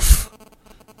I left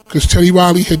because Teddy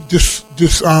Riley had just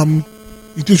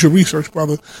you did your research,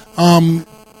 brother.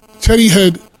 Teddy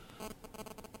had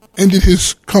ended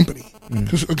his company.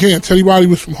 Because again, Teddy Riley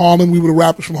was from Harlem, we were the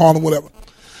rappers from Harlem, whatever.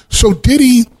 So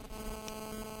Diddy,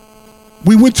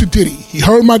 we went to Diddy. He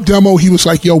heard my demo, he was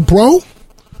like, yo, bro,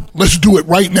 let's do it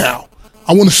right now.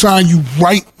 I want to sign you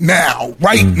right now,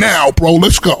 now, bro.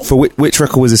 Let's go. For which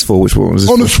record was this for? Which one was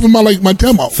this? Oh, this is for my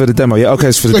demo. For the demo, yeah. Okay,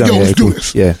 it's for the like, demo. Yo, let's do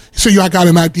this. Yeah. He said, yo, I got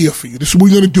an idea for you. This is what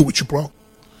we're gonna do with you, bro.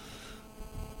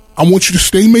 I want you to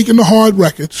stay making the hard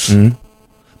records,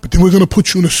 but then we're gonna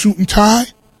put you in a suit and tie,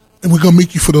 and we're gonna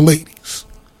make you for the ladies.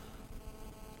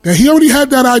 Now he already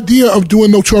had that idea of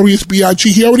doing Notorious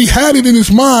B.I.G. He already had it in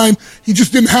his mind. He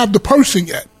just didn't have the person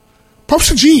yet.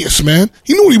 Puff's a genius, man.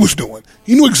 He knew what he was doing.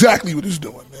 He knew exactly what he was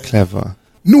doing, man. Clever.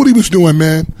 Knew what he was doing,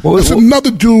 man. That's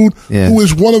another dude who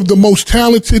is one of the most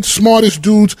talented, smartest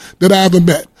dudes that I ever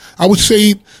met. I would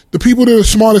say the people that are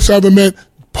smartest I ever met,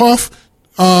 Puff,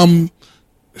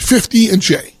 50, and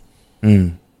Jay.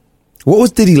 What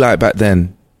was Diddy like back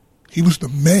then? He was the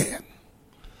man.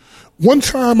 One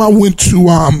time I went to,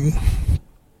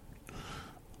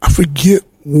 I forget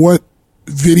what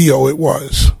video it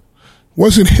was.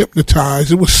 Wasn't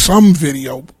Hypnotized. It was some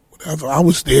video, whatever. I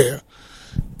was there.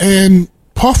 And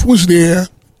Puff was there,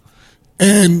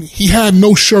 and he had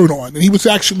no shirt on. And he was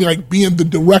actually like being the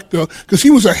director, because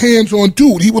he was a hands-on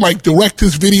dude. He would like direct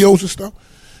his videos and stuff.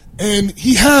 And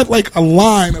he had like a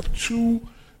line of two,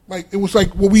 like it was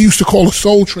like what we used to call a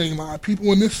Soul Train line. People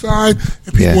on this side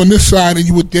and people on this side, and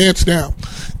you would dance down.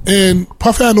 And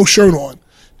Puff had no shirt on.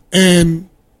 And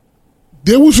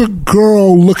there was a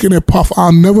girl looking at Puff.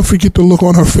 I'll never forget the look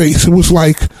on her face. It was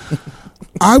like,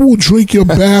 I will drink your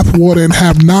bath water and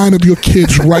have 9 of your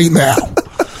kids right now.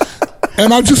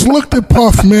 And I just looked at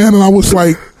Puff, man, and I was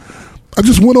like, I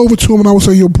just went over to him and I was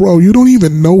like, yo, bro, you don't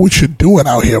even know what you're doing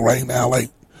out here right now.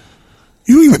 Like,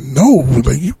 you don't even know.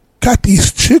 Like, you got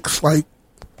these chicks, like,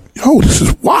 yo, this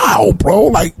is wild, bro.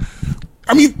 Like,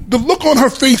 I mean, the look on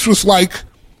her face was like,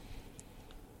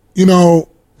 you know,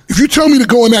 if you tell me to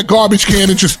go in that garbage can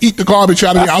and just eat the garbage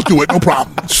out of there, I'll do it. No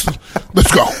problem.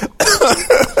 Let's go.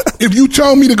 If you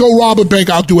tell me to go rob a bank,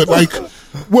 I'll do it. Like,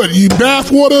 what, you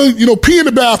bath water? You know, pee in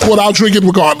the bath water, I'll drink it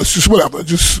regardless. Just whatever.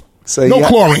 Just so no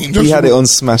chlorine. He had it on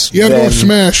Smash. He had it on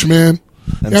Smash, man.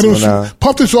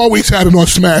 Puff has always had it on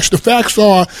Smash. The facts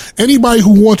are, anybody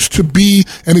who wants to be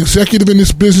an executive in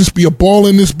this business, be a baller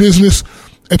in this business,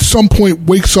 at some point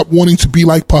wakes up wanting to be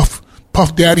like Puff.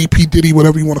 Puff Daddy, P. Diddy,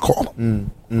 whatever you want to call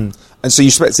him. And so you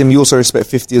respect him, you also respect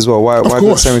 50 as well. Why have you got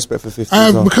the same respect for 50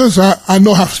 as well? Because I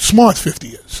know how smart 50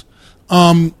 is.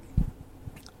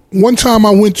 One time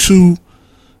I went to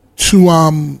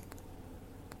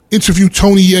interview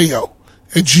Tony Yayo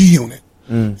at G Unit.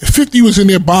 And 50 was in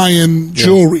there buying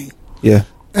jewelry. Yeah.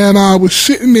 And I was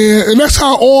sitting there, and that's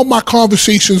how all my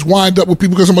conversations wind up with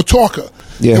people, because I'm a talker.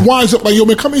 Yeah. It winds up like, yo,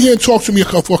 man, come in here and talk to me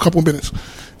for a couple of minutes.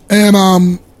 And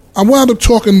I wound up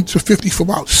talking to 50 for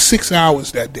about 6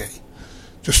 hours that day.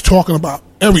 Just talking about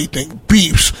everything,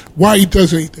 beefs, why he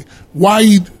does anything,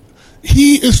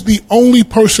 he is the only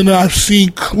person that I've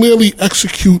seen clearly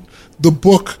execute the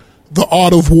book The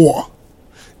Art of War.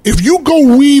 If you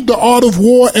go read The Art of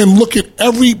War and look at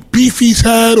every beef he's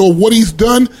had or what he's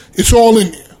done, it's all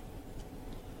in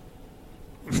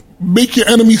there. Make your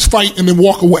enemies fight and then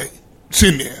walk away. It's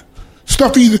in there.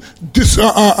 Stuff he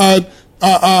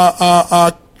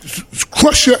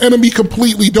crush your enemy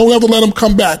completely. Don't ever let him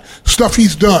come back. Stuff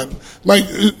he's done. Like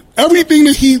everything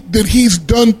that he's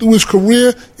done through his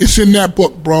career, it's in that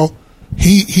book, bro.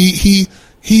 He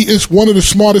is one of the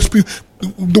smartest people.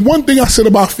 The one thing I said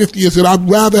about 50 is that I'd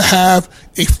rather have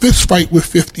a fist fight with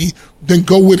 50 than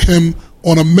go with him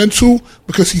on a mental,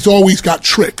 because he's always got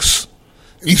tricks.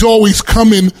 And he's always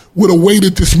coming with a way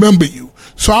to dismember you.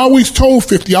 So I always told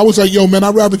 50, I was like, yo, man,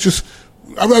 I'd rather just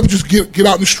get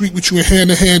out in the street with you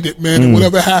and hand it, man, and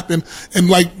whatever happened. And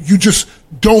like, you just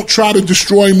don't try to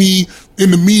destroy me in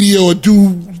the media or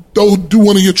do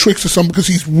one of your tricks or something, because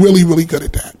he's really, really good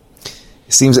at that.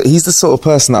 It seems that he's the sort of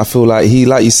person that I feel like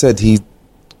like you said, he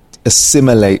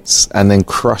assimilates and then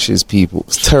crushes people.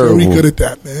 It's terrible. Very good at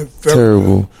that, man. Very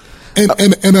terrible. Good.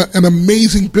 And an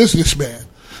amazing businessman.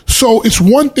 So it's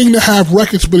one thing to have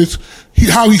records, but it's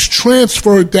how he's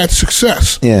transferred that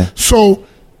success. Yeah. So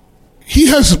he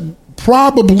has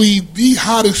probably the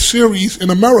hottest series in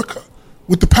America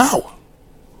with The Power.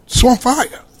 It's on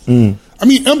fire. I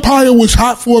mean, Empire was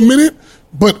hot for a minute,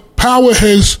 but Power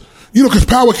has, because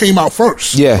Power came out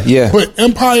first. Yeah, yeah. But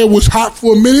Empire was hot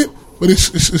for a minute, but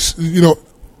it's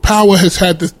Power has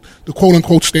had the quote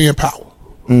unquote stay in power.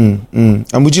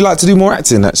 And would you like to do more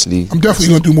acting, actually? I'm definitely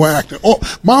going to do more acting.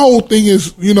 My whole thing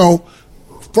is,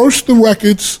 first the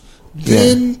records,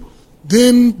 then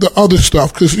the other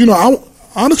stuff. Because,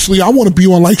 honestly, I want to be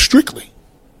on like Strictly.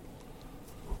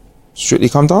 Strictly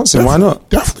Come Dancing, definitely, why not?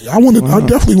 Definitely. I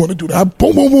definitely want to do that.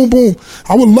 Boom, boom, boom, boom.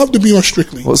 I would love to be on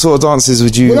Strictly. What sort of dances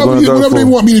would you want to go whatever for? they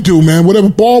want me to do, man. Whatever,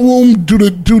 ballroom, do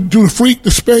the freak,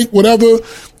 the spank, whatever.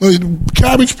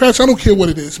 Cabbage Patch, I don't care what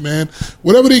it is, man.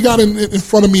 Whatever they got in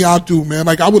front of me, I'll do, man.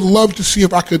 Like, I would love to see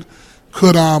if I could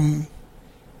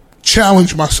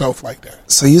challenge myself like that.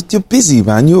 So you're busy,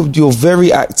 man. You're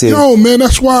very active. Yo, man,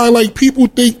 that's why like people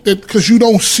think that because you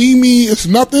don't see me, it's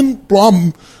nothing.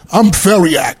 Bro, I'm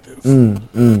very active.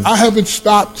 I haven't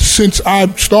stopped since I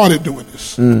started doing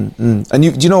this. And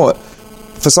you know what?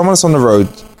 For someone that's on the road,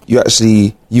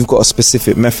 you've got a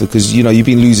specific method, because you've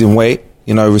been losing weight.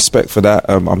 Respect for that.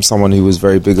 I'm someone who was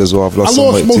very big as well. I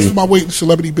lost most of my weight in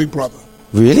Celebrity Big Brother.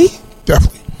 Really?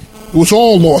 Definitely. It was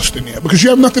all lost in there because you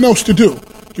have nothing else to do.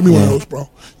 Give me one of those, bro.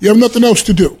 You have nothing else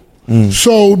to do.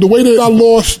 So the way that I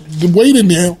lost the weight in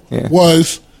there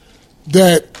was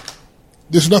that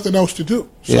there's nothing else to do.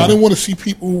 So I didn't want to see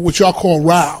people, what y'all call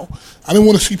row. I didn't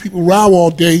want to see people row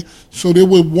all day. So there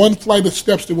were one flight of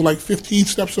steps. There were like 15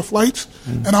 steps of flights.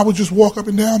 And I would just walk up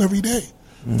and down every day.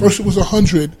 First it was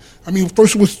 100.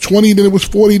 First it was 20, then it was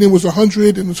 40, then it was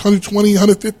 100, then it was 120,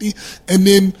 150. And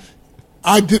then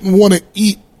I didn't want to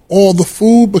eat all the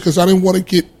food because I didn't want to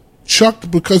get chucked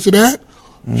because of that.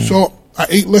 So I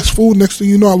ate less food. Next thing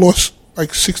you know, I lost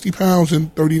like 60 pounds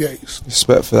in 30 days.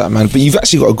 Respect for that, man. But you've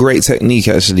actually got a great technique,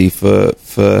 actually, for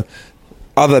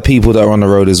other people that are on the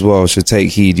road as well should take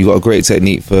heed. You've got a great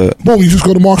technique for... Boom, you just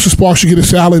go to Marks & Sparks, you get a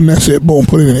salad, and that's it. Boom,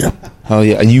 put it in there. Oh,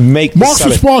 yeah. And you make Marks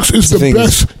 & Sparks is the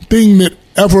best thing that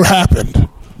ever happened.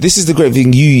 This is the great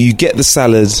thing. You get the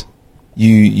salad. Can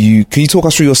you talk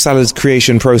us through your salad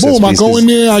creation process, Boom, please? I go in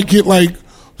there, I get like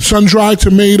sun-dried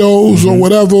tomatoes or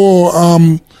whatever, or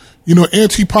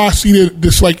antipasti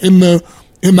that's like in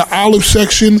the olive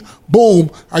section.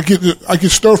 Boom, I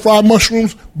get stir-fried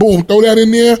mushrooms. Boom, throw that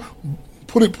in there.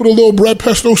 Put a little bread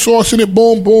pesto sauce in it.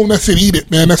 Boom, boom. That's it. Eat it,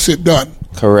 man. That's it. Done.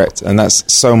 Correct, and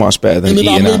that's so much better than eating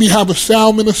out. And then I maybe have a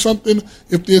salmon or something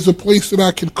if there's a place that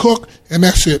I can cook, and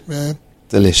that's it, man.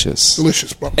 Delicious,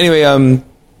 bro. Anyway,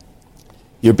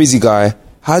 you're a busy guy.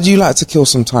 How do you like to kill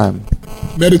some time?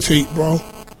 Meditate, bro.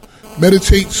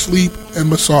 Meditate, sleep, and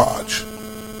massage.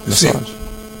 Massage.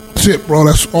 That's it, bro.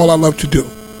 That's all I love to do.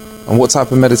 And what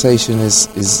type of meditation is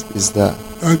that?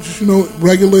 Just,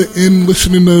 regular in,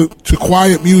 listening to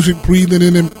quiet music, breathing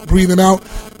in and breathing out.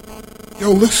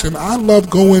 Yo, listen, I love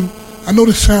going. I know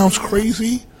this sounds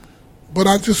crazy, but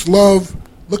I just love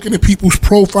looking at people's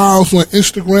profiles on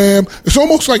Instagram. It's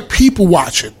almost like people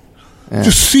watching. Yeah.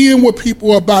 Just seeing what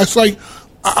people are about. It's like,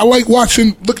 I like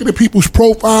looking at people's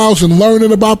profiles and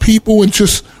learning about people and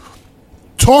just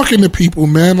talking to people,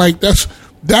 man. Like,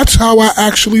 that's how I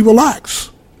actually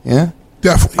relax. Yeah?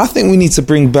 Definitely. I think we need to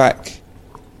bring back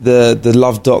the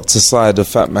love doctor side of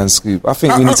Fatman Scoop. I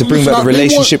think we need to bring back the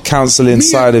relationship counseling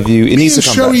side of you. It needs to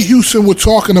come back. Sherry Houston were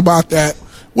talking about that.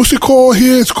 What's it called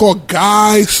here? It's called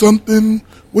Guy something.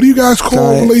 What do you guys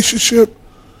call a relationship?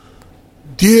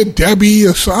 Dear Debbie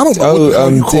or so. I don't know what the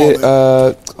hell you call it.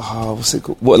 What's it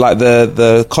called? What, like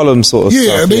the column sort of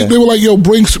stuff? They were like, yo,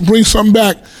 bring something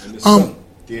back.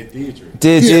 Dear Deirdre.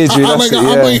 Dear Deirdre,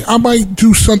 I might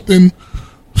do something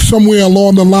somewhere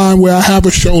along the line where I have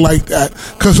a show like that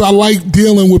because I like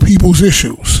dealing with people's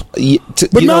issues.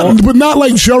 But not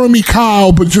like Jeremy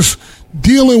Kyle, but just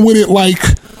dealing with it like,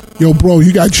 yo, bro,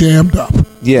 you got jammed up.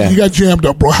 Yeah. You got jammed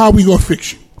up, bro. How we gonna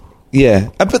fix you? Yeah,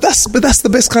 but that's the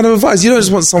best kind of advice. You don't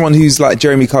just want someone who's like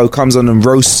Jeremy Kyle, comes on and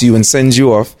roasts you and sends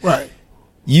you off. Right.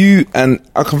 You, and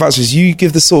I can vouch for this, you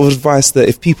give the sort of advice that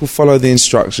if people follow the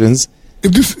instructions,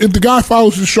 if the guy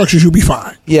follows the instructions, you'll be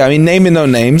fine. Yeah, I mean, naming no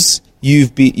names.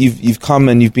 You've come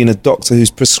and you've been a doctor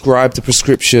who's prescribed a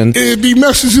prescription. If he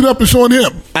messes it up, it's on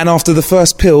him. And after the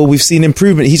first pill, we've seen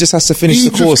improvement. He just has to finish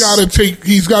the course.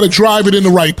 He's got to drive it in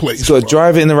the right place. He's got to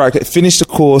drive it in the right place. Finish the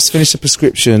course, finish the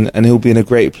prescription, and he'll be in a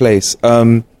great place.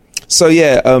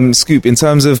 Scoop, in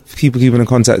terms of people keeping in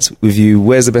contact with you,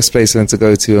 where's the best place for them to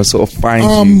go to and sort of find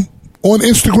you? On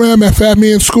Instagram at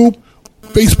Fatman Scoop,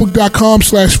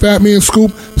 Facebook.com/Fatman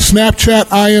Scoop,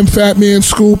 Snapchat I am Fatman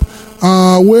Scoop.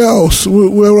 Where else?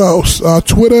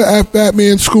 Twitter at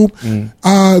Fatman Scoop.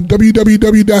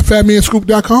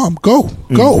 www.fatmanscoop.com. Go.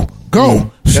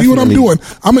 See what I'm doing.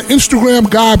 I'm an Instagram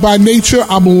guy by nature.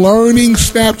 I'm learning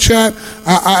Snapchat.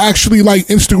 I actually like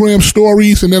Instagram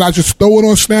stories, and then I just throw it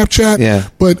on Snapchat. Yeah.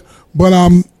 But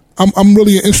I'm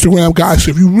really an Instagram guy.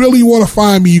 So if you really want to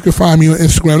find me, you can find me on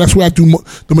Instagram. That's where I do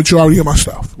the majority of my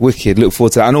stuff. Wicked. Look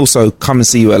forward to that. And also come and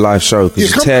see you at a live show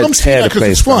because you tear the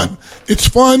place. It's fun. It's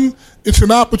fun. It's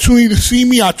an opportunity to see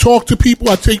me. I talk to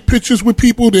people. I take pictures with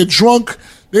people. They're drunk.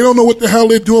 They don't know what the hell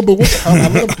they're doing, but what the hell? I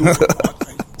let them do it.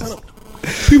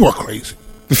 People are crazy.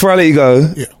 Before I let you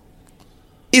go,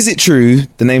 is it true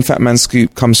the name Fatman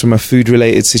Scoop comes from a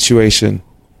food-related situation?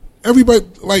 Everybody,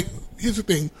 here's the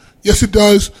thing. Yes, it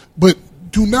does, but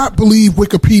do not believe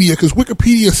Wikipedia, because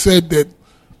Wikipedia said that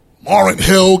Laurent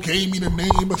Hill gave me the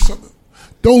name or something.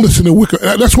 Don't listen to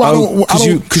Wikipedia. That's why I don't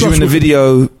because you're in the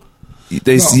video.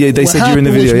 They said you're in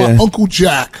the video. My Uncle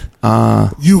Jack. I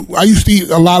used to eat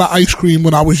a lot of ice cream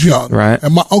when I was young, right?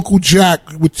 And my Uncle Jack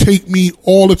would take me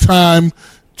all the time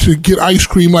to get ice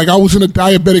cream. Like I was in a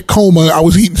diabetic coma. I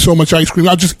was eating so much ice cream.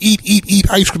 I just eat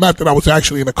ice cream. Not that I was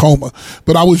actually in a coma,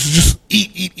 but I was just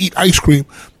eat ice cream.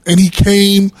 And he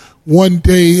came one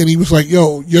day and he was like,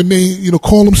 "Yo, your name,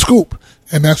 call him Scoop."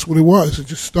 And that's what it was. It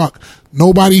just stuck.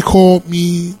 Nobody called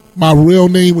me my real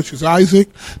name, which is Isaac.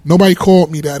 Nobody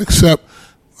called me that except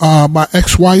my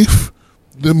ex-wife.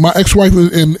 My ex-wife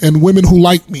and women who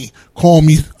like me call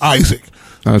me Isaac.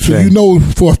 Okay. So you know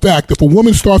for a fact, if a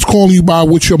woman starts calling you by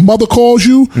what your mother calls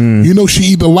you, you know she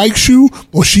either likes you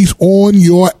or she's on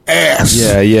your ass.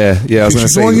 Yeah. I was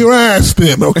she's on your ass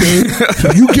then, okay?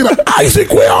 So you get a Isaac,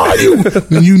 where are you?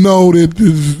 Then you know that,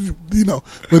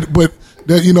 but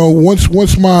that,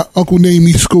 once my uncle named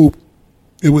me Scoop,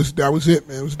 that was it,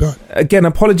 man. It was done. Again,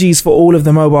 apologies for all of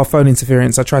the mobile phone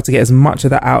interference. I tried to get as much of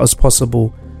that out as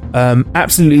possible.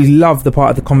 Absolutely loved the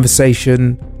part of the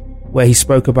conversation where he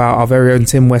spoke about our very own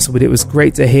Tim Westwood. It was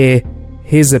great to hear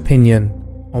his opinion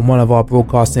on one of our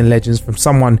broadcasting legends from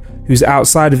someone who's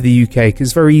outside of the UK, because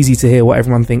it's very easy to hear what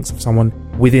everyone thinks of someone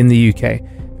within the UK.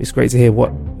 It's great to hear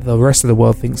what the rest of the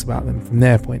world thinks about them from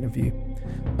their point of view.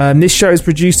 This show is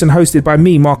produced and hosted by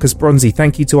me, Marcus Bronzy.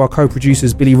 Thank you to our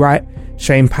co-producers Billy Wright,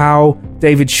 Shane Powell,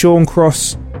 David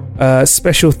Shawncross.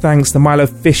 Special thanks to Milo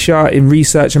Fisher in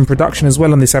research and production as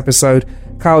well on this episode.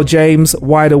 Kyle James,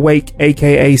 Wide Awake,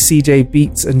 aka CJ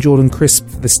Beats, and Jordan Crisp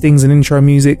for the stings and intro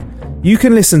music. You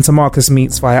can listen to Marcus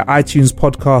Meets via iTunes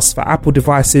podcasts for Apple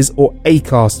devices or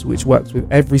Acast, which works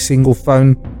with every single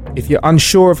phone. If you're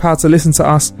unsure of how to listen to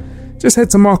us, just head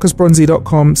to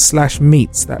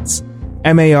marcusbronzy.com/meets. That's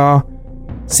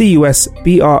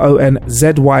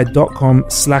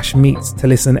marcusbronzy.com/meets to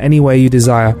listen anywhere you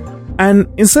desire. And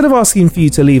instead of asking for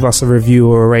you to leave us a review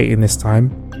or a rating this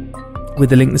time, with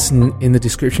the link in the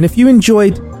description, if you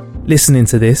enjoyed listening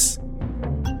to this,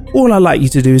 all I'd like you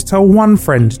to do is tell one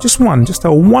friend, just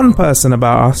tell one person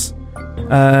about us.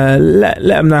 Let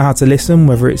them know how to listen,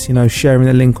 whether it's sharing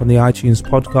the link on the iTunes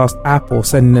podcast app or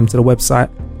sending them to the website.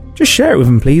 Just share it with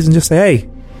them, please, and just say, hey,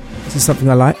 this is something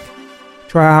I like.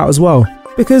 Try it out as well,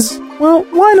 because, well,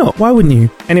 why not? Why wouldn't you?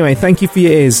 Anyway, thank you for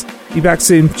your ears. Be back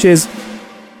soon. Cheers.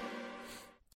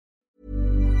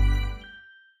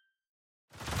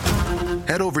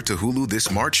 Head over to Hulu this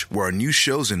March, where our new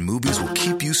shows and movies will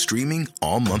keep you streaming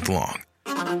all month long.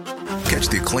 Catch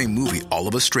the acclaimed movie All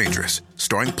of Us Strangers,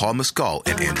 starring Paul Mescal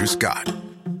and Andrew Scott.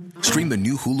 Stream the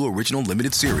new Hulu original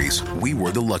limited series We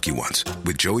Were the Lucky Ones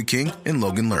with Joey King and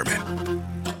Logan Lerman.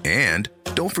 And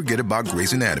don't forget about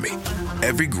Grey's Anatomy.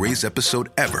 Every Grey's episode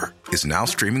ever is now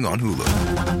streaming on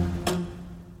Hulu.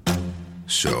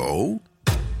 So,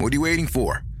 what are you waiting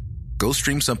for? Go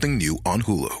stream something new on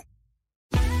Hulu.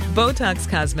 Botox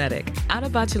Cosmetic, out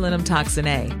of botulinum toxin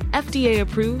A, FDA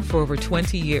approved for over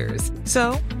 20 years.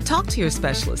 So, talk to your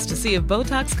specialist to see if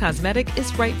Botox Cosmetic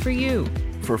is right for you.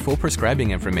 For full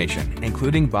prescribing information,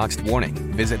 including boxed warning,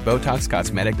 visit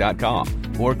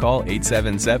BotoxCosmetic.com or call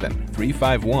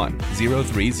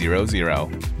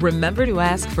 877-351-0300. Remember to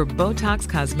ask for Botox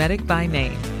Cosmetic by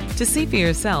name. To see for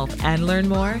yourself and learn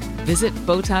more, visit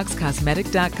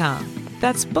BotoxCosmetic.com.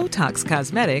 That's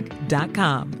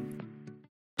BotoxCosmetic.com.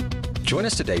 Join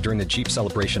us today during the Jeep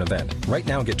Celebration event. Right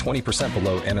now, get 20%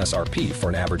 below MSRP for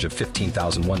an average of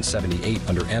 $15,178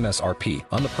 under MSRP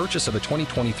on the purchase of a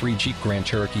 2023 Jeep Grand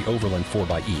Cherokee Overland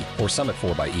 4xE or Summit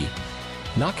 4xE.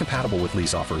 Not compatible with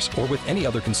lease offers or with any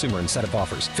other consumer incentive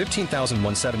offers.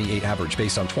 $15,178 average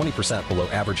based on 20% below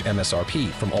average MSRP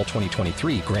from all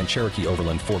 2023 Grand Cherokee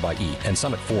Overland 4xE and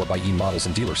Summit 4xE models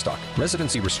in dealer stock.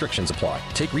 Residency restrictions apply.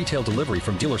 Take retail delivery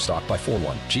from dealer stock by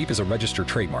 4/1. Jeep is a registered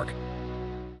trademark.